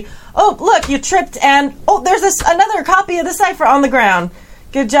story. Oh, look, you tripped, and there's another copy of the cipher on the ground.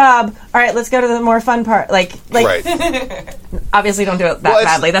 Good job. All right, let's go to the more fun part. Like right. Obviously don't do it that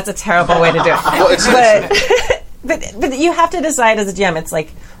badly. That's a terrible way to do it. But you have to decide as a GM. It's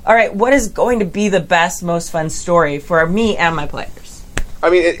like, all right, what is going to be the best, most fun story for me and my players? I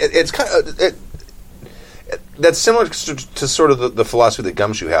mean, it's kind of... that's similar to sort of the philosophy that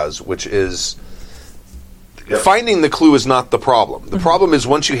Gumshoe has, which is finding the clue is not the problem. The problem is,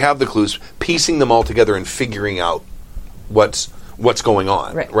 once you have the clues, piecing them all together and figuring out what's going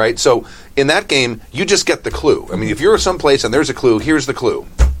on, right? So in that game, you just get the clue. I mean, if you're someplace and there's a clue, here's the clue.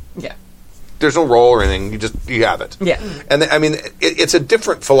 Yeah. There's no roll or anything. You have it. Yeah. And I mean, it's a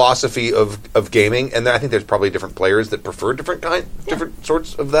different philosophy of gaming, and I think there's probably different players that prefer different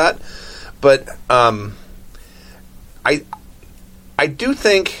sorts of that. But I do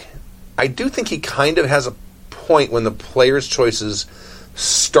think he kind of has a point when the players' choices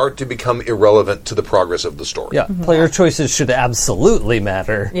start to become irrelevant to the progress of the story. Yeah, player choices should absolutely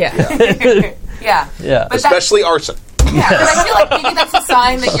matter. Yeah. Yeah. Yeah. But Especially arson. yeah, but I feel like maybe that's a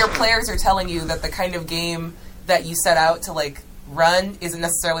sign that your players are telling you that the kind of game that you set out to, like, run isn't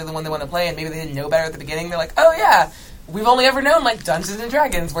necessarily the one they want to play, and maybe they didn't know better at the beginning. They're like, oh, yeah, we've only ever known, like, Dungeons &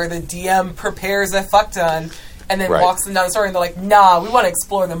 Dragons, where the DM prepares a fuck ton and then Right. walks them down the story, and they're like, nah, we want to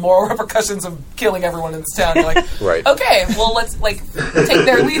explore the moral repercussions of killing everyone in this town. You're like, Right. okay, well, let's, like, take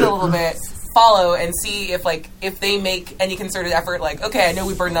their lead a little bit, follow, and see if, like, if they make any concerted effort, like, okay, I know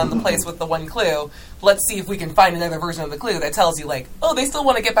we burned down the place with the one clue, let's see if we can find another version of the clue that tells you, like, oh, they still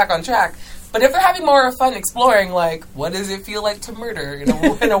want to get back on track. But if they're having more fun exploring, like, what does it feel like to murder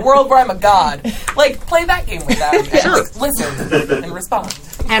in a world where I'm a god? Like, play that game with them. And like, listen and respond.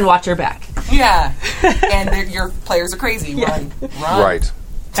 And watch your back. Yeah. And your players are crazy. Run. Right.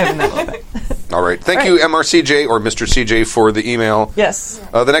 I have that little bit. All right. Thank you, MRCJ or Mr. CJ, for the email. Yes.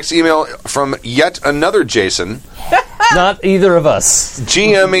 The next email from yet another Jason. Not either of us.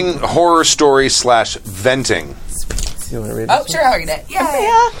 GMing horror story / venting. You want to read Oh, this sure, I'll read it.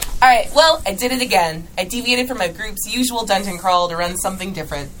 Yeah. Alright, well, I did it again. I deviated from my group's usual dungeon crawl to run something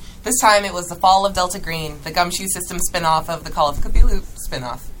different. This time it was the Fall of Delta Green, the Gumshoe System spin-off of the Call of Cthulhu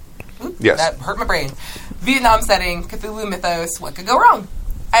spin-off. Oop, Yes. That hurt my brain. Vietnam setting, Cthulhu mythos, what could go wrong?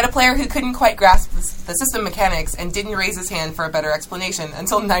 I had a player who couldn't quite grasp the system mechanics and didn't raise his hand for a better explanation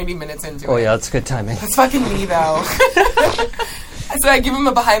until 90 minutes into it. Oh, yeah, that's good timing. It's fucking me, though. So I give him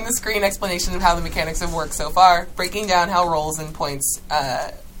a behind-the-screen explanation of how the mechanics have worked so far, breaking down how rolls and points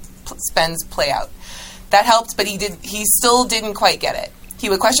spends play out. That helped, but he still didn't quite get it. He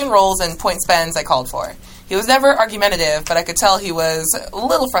would question rolls and point spends I called for. He was never argumentative, but I could tell he was a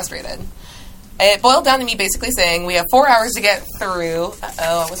little frustrated. It boiled down to me basically saying, we have 4 hours to get through.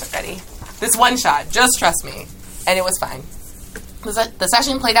 Uh-oh, I wasn't ready. This one shot, just trust me. And it was fine. The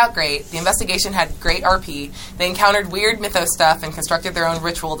session played out great. The investigation had great RP. They encountered weird mythos stuff and constructed their own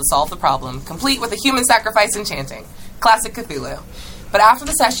ritual to solve the problem, complete with a human sacrifice and chanting. Classic Cthulhu. But after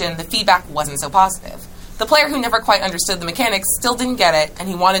the session, the feedback wasn't so positive. The player who never quite understood the mechanics still didn't get it, and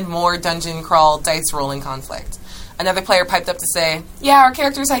he wanted more dungeon crawl, dice rolling conflict. Another player piped up to say, yeah, our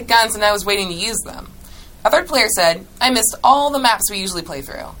characters had guns and I was waiting to use them. A third player said, I missed all the maps we usually play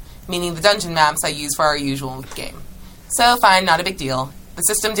through, meaning the dungeon maps I use for our usual game. So, fine, not a big deal. The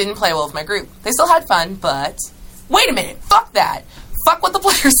system didn't play well with my group. They still had fun, but... Wait a minute! Fuck that! Fuck what the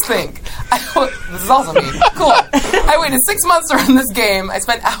players think! This is also me. Cool. I waited 6 months to run this game. I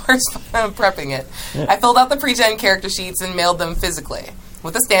spent hours prepping it. I filled out the pre-gen character sheets and mailed them physically,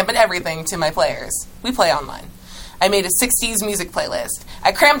 with a stamp and everything, to my players. We play online. I made a 60s music playlist.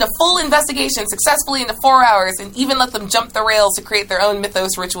 I crammed a full investigation successfully into 4 hours and even let them jump the rails to create their own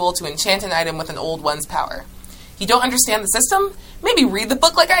mythos ritual to enchant an item with an old one's power. You don't understand the system? Maybe read the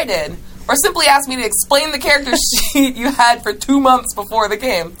book like I did. Or simply ask me to explain the character sheet you had for 2 months before the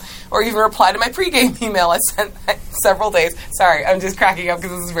game. Or even reply to my pregame email I sent several days. Sorry, I'm just cracking up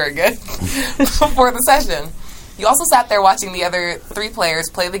because this is very good. Before the session. You also sat there watching the other 3 players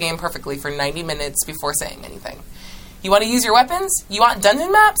play the game perfectly for 90 minutes before saying anything. You want to use your weapons? You want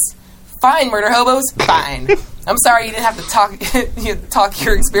dungeon maps? Fine, murder hobos. Fine. I'm sorry you didn't have to talk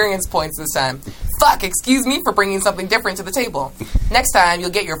your experience points this time. Fuck, excuse me for bringing something different to the table. Next time, you'll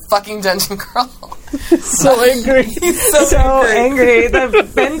get your fucking dungeon crawl. So angry. He's so angry. The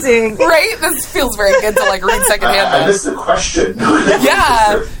venting. Right? This feels very good to, like, read secondhand. I missed the question.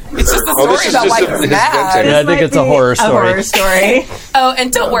 Yeah. It's just a story about why he's mad. Yeah, I think it's a horror story. A horror story. Oh, and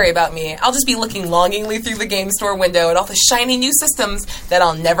don't worry about me. I'll just be looking longingly through the game store window at all the shiny new systems that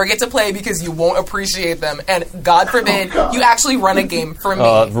I'll never get to play because you won't appreciate them. And God forbid you actually run a game for me.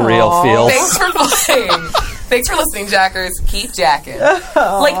 Real feels. Thanks for playing. Thanks for listening, Jackers. Keep jacking.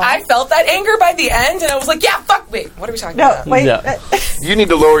 Like, I felt that anger by the end, and I was like, yeah, fuck. Wait, what are we talking about? Wait. Yeah. You need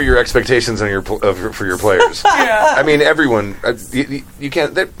to lower your expectations on your for your players. Yeah. I mean, everyone. You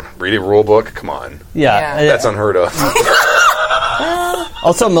can't read a rule book. Come on, Yeah. that's unheard of.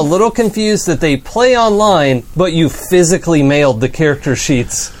 Also, I'm a little confused that they play online, but you physically mailed the character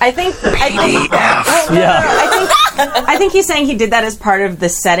sheets. I think he's saying he did that as part of the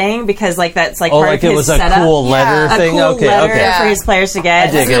setting because, like, that's like part of his it was a setup. cool letter thing. A cool letter for his players to get.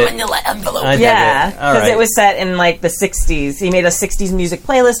 I dig it. Manila envelope. I dig Yeah, it. All because right. it was set in like the 60s. He made a 60s music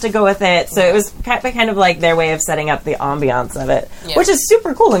playlist to go with it, so it was kind of like their way of setting up the ambiance of it, which is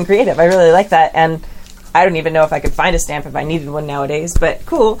super cool and creative. I really like that, and I don't even know if I could find a stamp if I needed one nowadays, but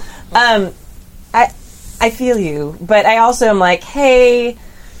cool. I feel you, but I also am like, hey,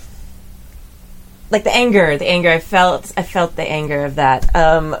 like the anger. I felt the anger of that,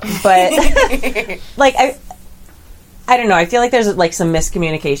 but like I I don't know. I feel like there's like some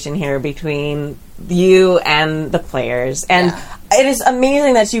miscommunication here between you and the players, and it is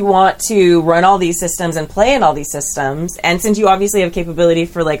amazing that you want to run all these systems and play in all these systems. And since you obviously have capability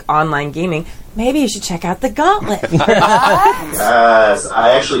for like online gaming, maybe you should check out the Gauntlet. Yes,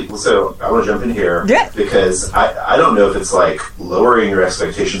 I want to jump in here because I don't know if it's like lowering your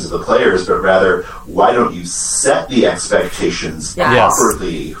expectations of the players, but rather why don't you set the expectations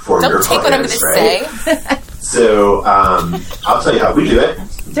properly for your players? Don't take what I'm going to say. So I'll tell you how we do it.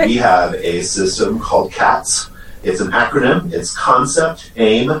 We have a system called CATS. It's an acronym. It's concept,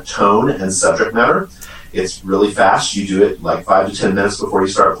 aim, tone, and subject matter. It's really fast. You do it like 5 to 10 minutes before you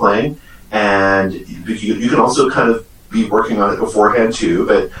start playing. And you can also kind of be working on it beforehand too.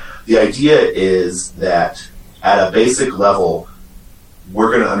 But the idea is that at a basic level,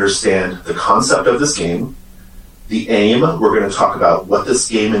 we're going to understand the concept of this game. The aim, we're going to talk about what this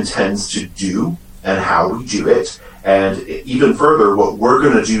game intends to do and how we do it. And even further, what we're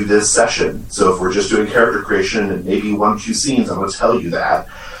going to do this session. So if we're just doing character creation and maybe 1 or 2 scenes, I'm going to tell you that.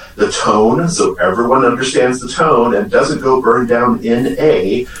 The tone, so everyone understands the tone and doesn't go burn down in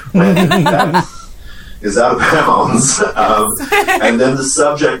A when that is out of bounds. And then the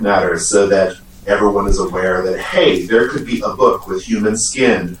subject matter, so that everyone is aware that, hey, there could be a book with human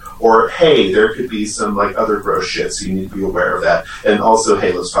skin, or hey, there could be some like other gross shit, so you need to be aware of that. And also,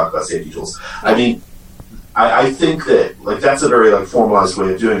 hey, let's talk about safety tools. I mean, I think that like that's a very like formalized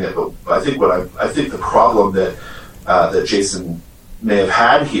way of doing it, but I think I think the problem that that Jason may have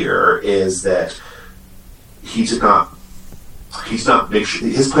had here is that he's not make sure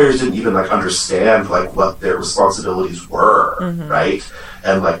his players didn't even like understand like what their responsibilities were, right?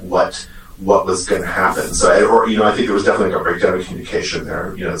 And like what was going to happen. So I think there was definitely like a breakdown of communication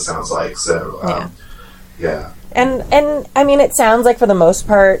there. It sounds like so. Yeah. And I mean, it sounds like for the most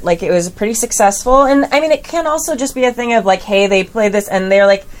part, like it was pretty successful. And I mean, it can also just be a thing of like, hey, they played this and they're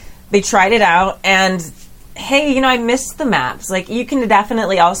like, they tried it out and hey, I missed the maps. Like you can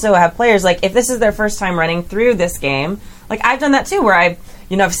definitely also have players like if this is their first time running through this game, like I've done that too, where I've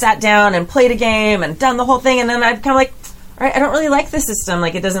sat down and played a game and done the whole thing. And then I've kind of like, all right, I don't really like this system.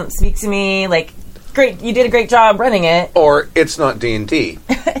 Like it doesn't speak to me. Like, great, you did a great job running it. Or it's not D&D.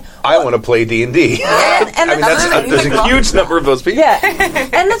 I want to play D&D. There's a huge number of those people. Yeah,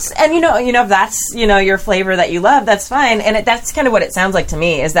 and if that's your flavor that you love, that's fine. And that's kind of what it sounds like to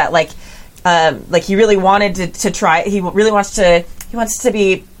me. Is that like he really wanted to try. He really wants to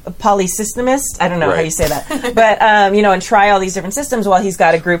be a polysystemist. I don't know how you say that, but and try all these different systems while he's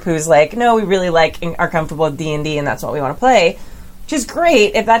got a group who's like, no, we really are comfortable with D&D, and that's what we want to play. Which is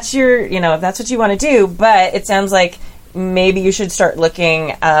great if that's if that's what you want to do. But it sounds like maybe you should start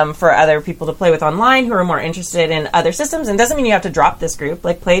looking for other people to play with online who are more interested in other systems. And it doesn't mean you have to drop this group.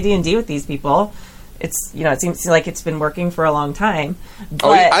 Like, play D&D with these people. It's it seems like it's been working for a long time.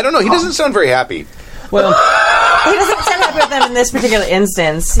 But, I don't know. He doesn't sound very happy. Well, he doesn't sound happy with them in this particular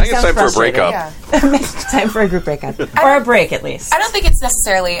instance. I think it's time for a breakup. Yeah. Time for a group breakup. Or a break, at least. I don't think it's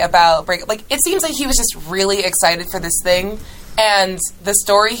necessarily about breakup. Like, it seems like he was just really excited for this thing. And the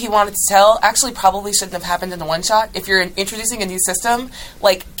story he wanted to tell actually probably shouldn't have happened in the one-shot. If you're introducing a new system,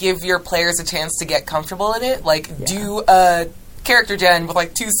 like, give your players a chance to get comfortable in it. Like, do a character gen with,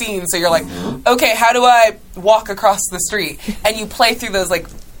 like, 2 scenes. So you're like, okay, how do I walk across the street? And you play through those, like,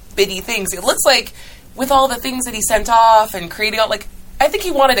 bitty things. It looks like, with all the things that he sent off and creating all, like, I think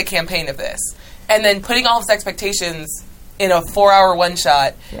he wanted a campaign of this. And then putting all of his expectations in a 4-hour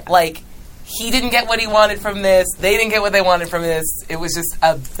one-shot, like, he didn't get what he wanted from this. They didn't get what they wanted from this. It was just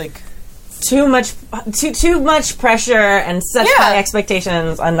too much pressure and such high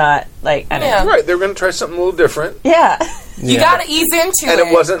expectations on not like I don't know. Right, they were going to try something a little different. Yeah, you got to ease into it, and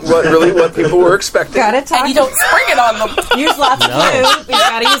it wasn't what people were expecting. Got to talk. And you don't spring it on them. Use lots of lube. You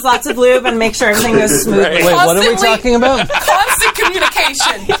got to use lots of lube and make sure everything goes smoothly. Right. Wait, what are we talking about? Constant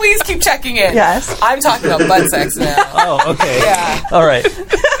communication. Please keep checking in. Yes, I'm talking about butt sex now. Oh, okay. Yeah. All right.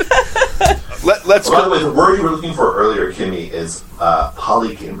 Let's. By the way, the word you were looking for earlier, Kimmy, is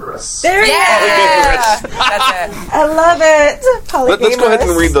polygamorous. There you go. That's it. I love it. Polygamorous. Let's go ahead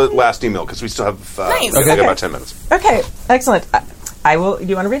and read the last email because we still have about 10 minutes. Okay, excellent. I will. Do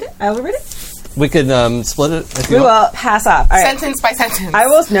you want to read it? I will read it. We could split it. If you we will pass off. All right. Sentence by sentence. I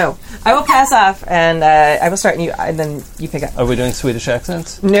will pass off, and I will start, and then you pick up. Are we doing Swedish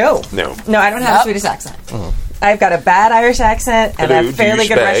accents? No. I don't have a Swedish accent. I've got a bad Irish accent and a fairly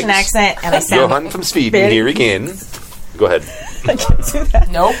good Russian accent, and I sound Johan from Sweden here again. Go ahead. I can't do that.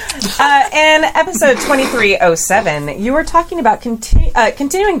 Nope. In episode 2307, you were talking about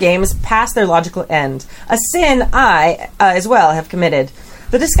continuing games past their logical end. A sin I, as well, have committed.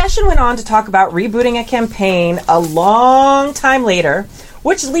 The discussion went on to talk about rebooting a campaign a long time later,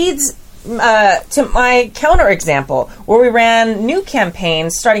 which leads to my counterexample, where we ran new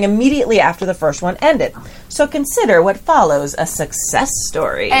campaigns starting immediately after the first one ended. So consider what follows a success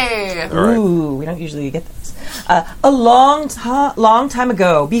story. Hey. Ooh, we don't usually get this. A long time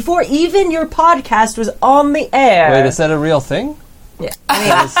ago, before even your podcast was on the air. Wait, is that a real thing? Yeah. I mean,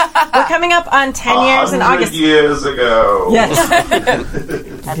 we're coming up on 10 years in 100 August. years ago. Yes.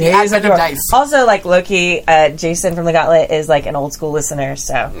 Days advent ago. of dice. Also, like Loki, Jason from the Gauntlet is like an old school listener,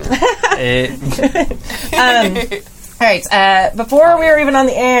 so. All right, before we were even on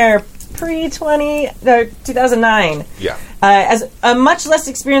the air, pre-2009. Yeah. As a much less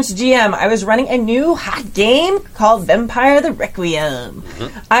experienced GM, I was running a new hot game called Vampire the Requiem.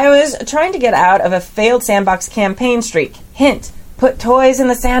 I was trying to get out of a failed sandbox campaign streak. Hint, put toys in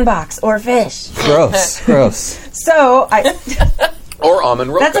the sandbox or fish. Gross. So I... Or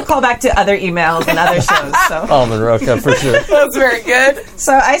almond roca. That's a callback to other emails and other shows. So. Almond Roca, for sure. That's very good.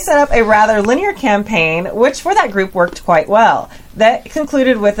 So I set up a rather linear campaign, which for that group worked quite well. That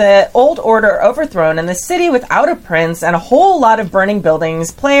concluded with an old order overthrown in the city without a prince and a whole lot of burning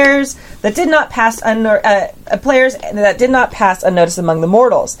buildings. Players that did not pass unnoticed among the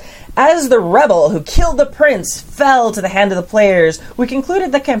mortals. As the rebel who killed the prince fell to the hand of the players, we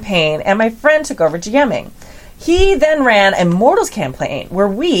concluded the campaign, and my friend took over GMing. He then ran a Mortals campaign where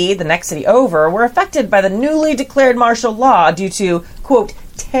we, the next city over, were affected by the newly declared martial law due to, quote,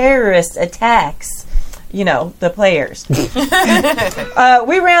 terrorist attacks. You know, the players. We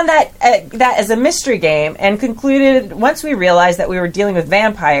ran that as a mystery game and concluded once we realized that we were dealing with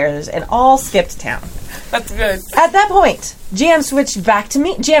vampires and all skipped town. That's good. At that point, jamming switched back to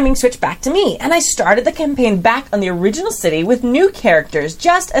me, and I started the campaign back on the original city with new characters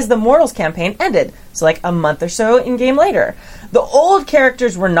just as the Mortals campaign ended, so like a month or so in-game later. The old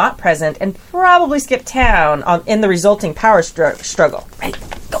characters were not present and probably skipped town in the resulting power struggle. Ready?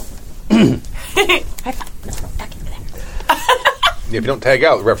 Go. High five. If you don't tag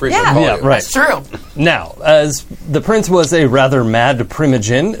out, the referees will call Yeah, you. right. It's true. Now, as the prince was a rather mad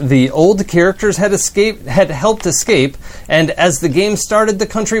primogen, the old characters had helped escape, and as the game started, the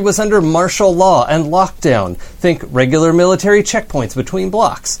country was under martial law and lockdown. Think regular military checkpoints between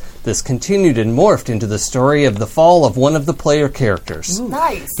blocks. This continued and morphed into the story of the fall of one of the player characters.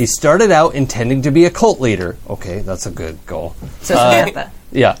 Nice. He started out intending to be a cult leader. Okay, that's a good goal. So Samantha.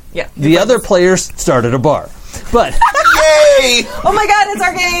 Yeah. Yeah. The other players started a bar. But Yay! Oh my god, it's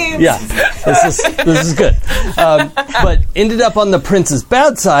our game! yeah, this is good. But ended up on the prince's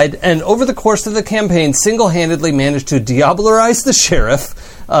bad side, and over the course of the campaign, single-handedly managed to diablerize the sheriff,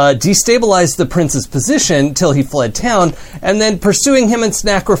 destabilize the prince's position till he fled town, and then pursuing him and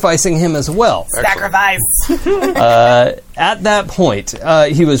sacrificing him as well. Sacrifice. At that point,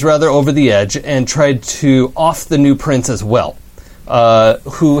 he was rather over the edge and tried to off the new prince as well.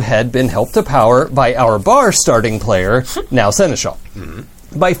 Who had been helped to power by our bar starting player, now Seneschal,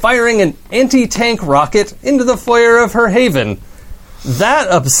 by firing an anti-tank rocket into the foyer of her haven. That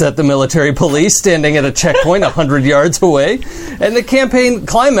upset the military police standing at a checkpoint 100 yards away, and the campaign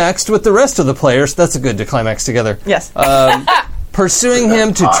climaxed with the rest of the players. That's a good to climax together. Yes. Pursuing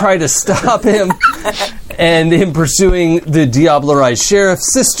him to try to stop him, and him pursuing the diablerized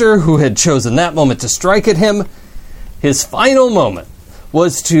sheriff's sister, who had chosen that moment to strike at him. His final moment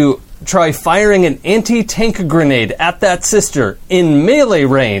was to try firing an anti-tank grenade at that sister in melee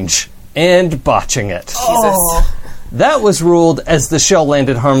range and botching it. Jesus. That was ruled as the shell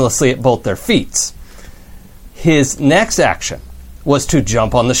landed harmlessly at both their feet. His next action was to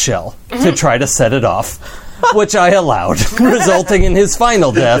jump on the shell to try to set it off, which I allowed, resulting in his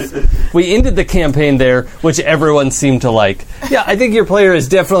final death. We ended the campaign there, which everyone seemed to like. Yeah, I think your player has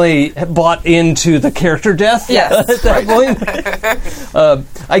definitely bought into the character death Yes. at that point.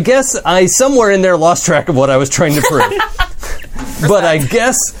 I guess I somewhere in there lost track of what I was trying to prove. But I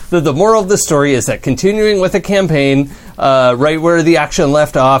guess that the moral of the story is that continuing with a campaign right where the action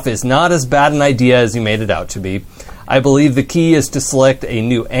left off is not as bad an idea as you made it out to be. I believe the key is to select a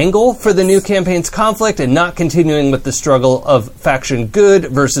new angle for the new campaign's conflict and not continuing with the struggle of faction good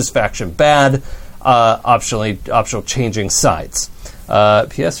versus faction bad, optional changing sides.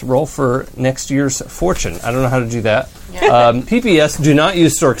 P.S. Roll for next year's fortune. I don't know how to do that. PPS, do not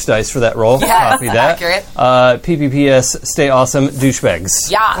use Stork's dice for that roll. Yes, Copy that. accurate. PPPS, stay awesome, douchebags.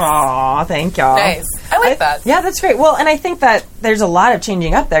 Yeah. Aw, thank y'all. Nice. I like that. Yeah, that's great. Well, and I think that there's a lot of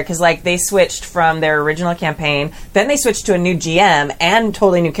changing up there because, like, they switched from their original campaign, then they switched to a new GM and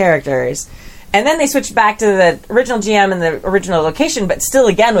totally new characters. And then they switched back to the original GM and the original location, but still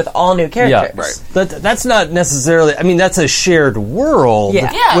again with all new characters. Yeah, right. That's not necessarily... I mean, that's a shared world,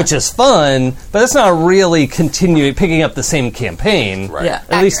 which is fun, but that's not really picking up the same campaign. Right. Yeah.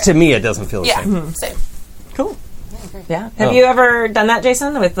 At least to me, it doesn't feel the same. Same. Cool. Yeah. Have you ever done that,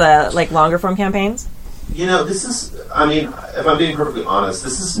 Jason, with longer form campaigns? This is... I mean, if I'm being perfectly honest,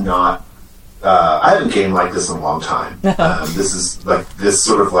 this is not... I haven't gamed like this in a long time. This is this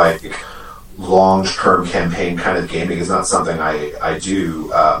sort of long-term campaign kind of gaming is not something I do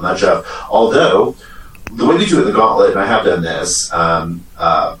much of. Although, the way we do it in the Gauntlet, and I have done this,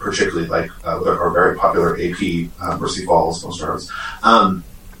 particularly with our very popular AP, Mercy Falls, Most Stars,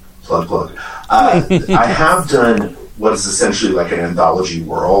 plug. I have done what is essentially like an anthology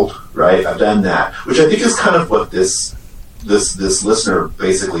world, right? I've done that, which I think is kind of what this listener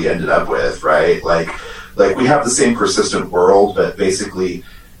basically ended up with, right? Like we have the same persistent world, but basically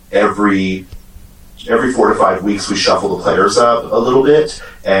every 4 to 5 weeks we shuffle the players up a little bit,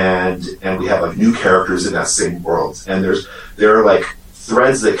 and we have new characters in that same world, and there are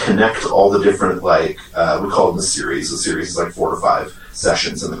threads that connect all the different we call them a series. The series is 4 to 5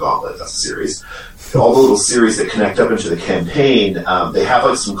 sessions in the Gauntlet. That's a series. All the little series that connect up into the campaign, they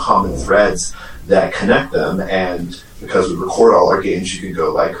have some common threads that connect them, and because we record all our games, you can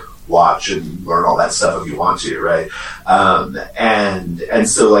go watch and learn all that stuff if you want to, right? And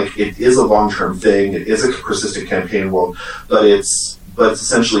so it is a long-term thing. It is a persistent campaign world, but it's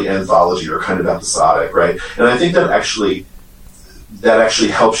essentially anthology or kind of episodic, right? And I think that actually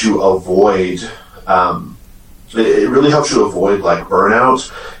helps you avoid. It really helps you avoid burnout.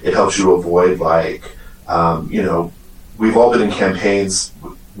 It helps you avoid we've all been in campaigns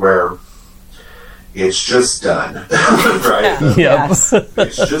where it's just done, right? Yes.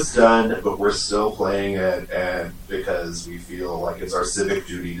 It's just done, but we're still playing it, and because we feel like it's our civic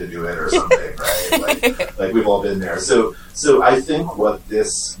duty to do it or something, right? We've all been there. So I think what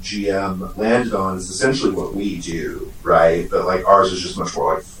this GM landed on is essentially what we do, right? But ours is just much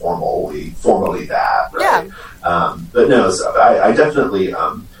more formally that, right? Yeah. But no, so I definitely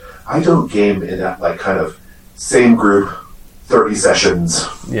I don't game in that kind of same group, 30 sessions,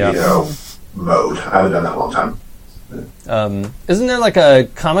 mode. I haven't done that in a long time. Isn't there a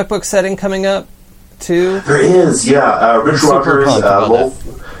comic book setting coming up too? There is, yeah. Rich Rogers,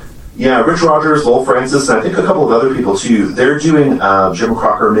 Rich Rogers, Lowell Francis, and I think a couple of other people too. They're doing Jim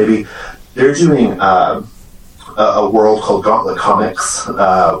Crocker, maybe. They're doing a world called Gauntlet Comics,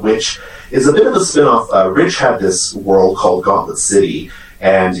 which is a bit of a spin-off. Rich had this world called Gauntlet City,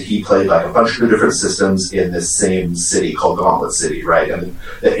 and he played a bunch of different systems in this same city called Gauntlet City, right? And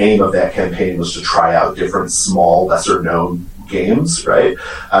the aim of that campaign was to try out different small, lesser-known games, right?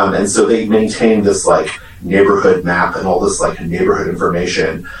 And so they maintained this neighborhood map and all this neighborhood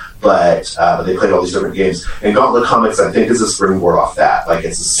information, but they played all these different games. And Gauntlet Comics, I think, is a springboard off that.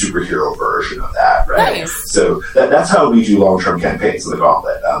 It's a superhero version of that, right? Nice. So that's how we do long-term campaigns in the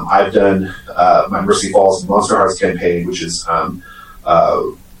Gauntlet. I've done my Mercy Falls Monster Hearts campaign, which is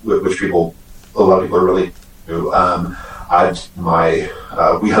which a lot of people are really do. I did my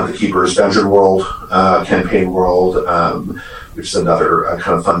We Hunt the Keepers Dungeon World campaign world, which is another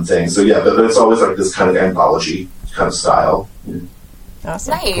kind of fun thing. So yeah, but it's always this kind of anthology kind of style.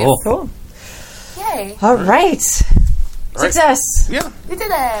 Awesome. Nice. Cool. Yay. All right. Success. Yeah. We did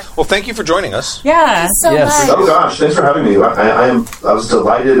it. Well, thank you for joining us. Yeah. So much. Oh gosh, thanks for having me. I was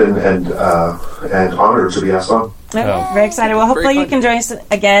delighted and honored to be asked on. Yeah, very excited. Well, hopefully you can join us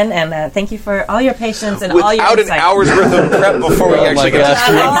again, and thank you for all your patience and all your Without insight. an hour's worth of prep before we actually get to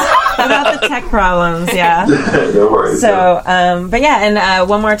stream. Without the tech problems, yeah. No worries. So, but yeah, and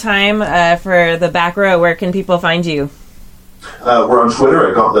one more time for the back row, where can people find you? We're on Twitter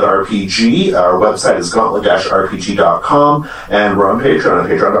at Gauntlet RPG. Our website is gauntlet-rpg.com, and we're on Patreon at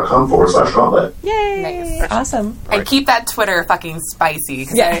patreon.com/gauntlet. Yay! Nice. Awesome. And keep that Twitter fucking spicy.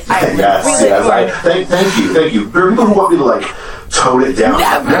 Yeah. Thank you. For people who want me to tone it down,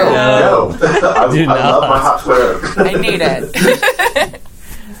 no. I love my hot Twitter. I need it.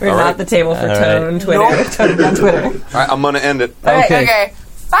 We're not the table for tone Twitter. Nope. Tone down Twitter. All right, I'm going to end it. All right. Okay.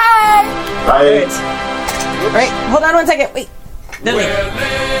 Bye. Bye. All right, hold on one second. Wait. Don't leave.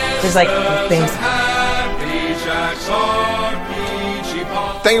 There's things.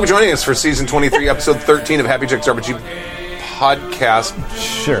 Thank you for joining us for season 23, episode 13 of Happy Jack's RPG podcast.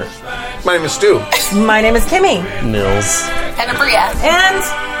 Sure. My name is Stu. My name is Kimmy. Mills. And Abria. And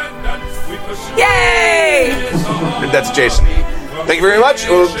yay! And that's Jason. Thank you very much.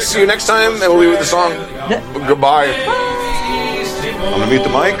 We'll see you next time, and we'll leave with the song. Goodbye. I'm going to mute the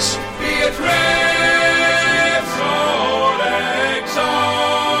mics.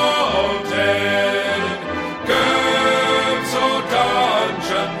 Exalted.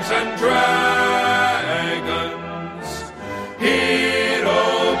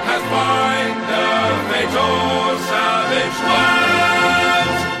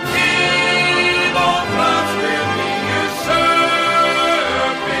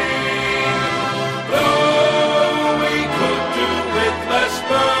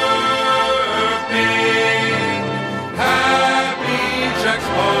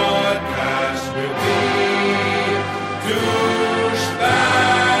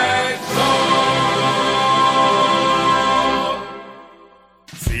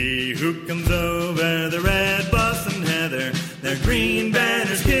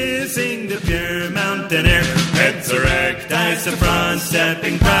 erect, eyes to front,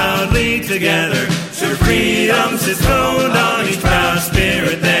 stepping proudly together. Sure freedom sits throned on each proud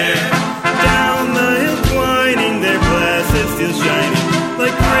spirit there. Down the hill twining, their blessed steel shining,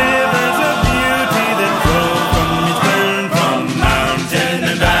 like rivers of beauty that flow from each burn. From mountain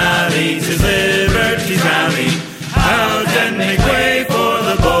and valley, 'tis liberty's rally, out and make way for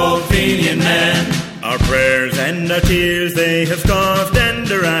the bold Fenian men. Our prayers and our tears they have scoffed and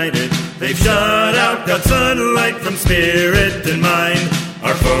derided. They've shut out God's sunlight from spirit and mind.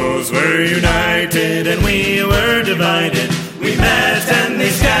 Our foes were united and we were divided. We met and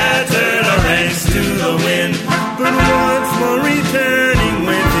they scattered our ranks to the wind. But once more returning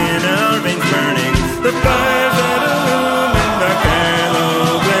within our veins burning, the fires that illumined our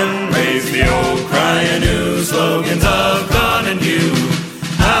Carlow Glen raised the old cry anew, slogans of God and you.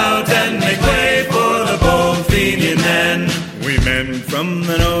 Out and make way for the bold Fenian men. We men from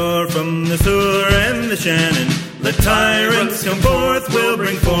the north, from the Suir and the Shannon, let tyrants come forth, we'll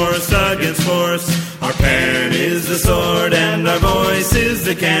bring force against force. Our pen is the sword and our voice is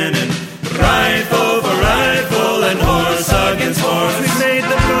the cannon. Rifle for rifle and horse against horse. We've made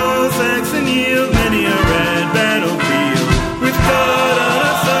the Pro-Saxon yield many a red battlefield. With God on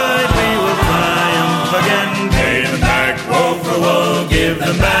our side we will triumph again. Pay them back woe for woe, give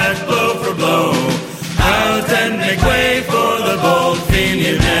them back blow for blow. Out and make way for the bold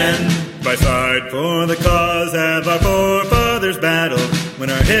Fenian men. By side for the cause have our forefathers battled, when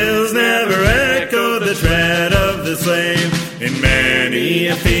our hills never echoed the tread of the slave. In many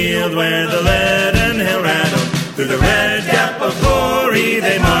a field where the lead and hail rattled, through the red gap of glory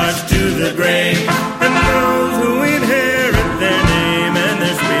they marched to the grave. And those who inherit their name and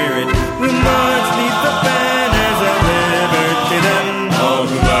their spirit will march neath the banners of liberty then. All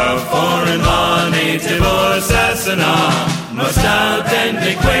who love foreign law, native or Sassanah, must out and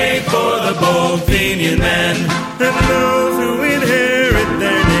make way for the bold Fenian men. And those who inherit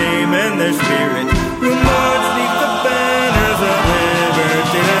their name and their spirit will march neath the banners of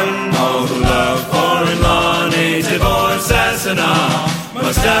liberty then. All who love foreign law, native or Sassanah,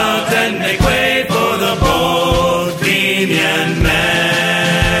 must out and make way for the bold Fenian men.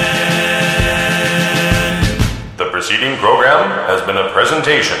 The preceding program has been a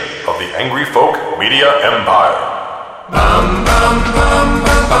presentation of the Angry Folk Media Empire.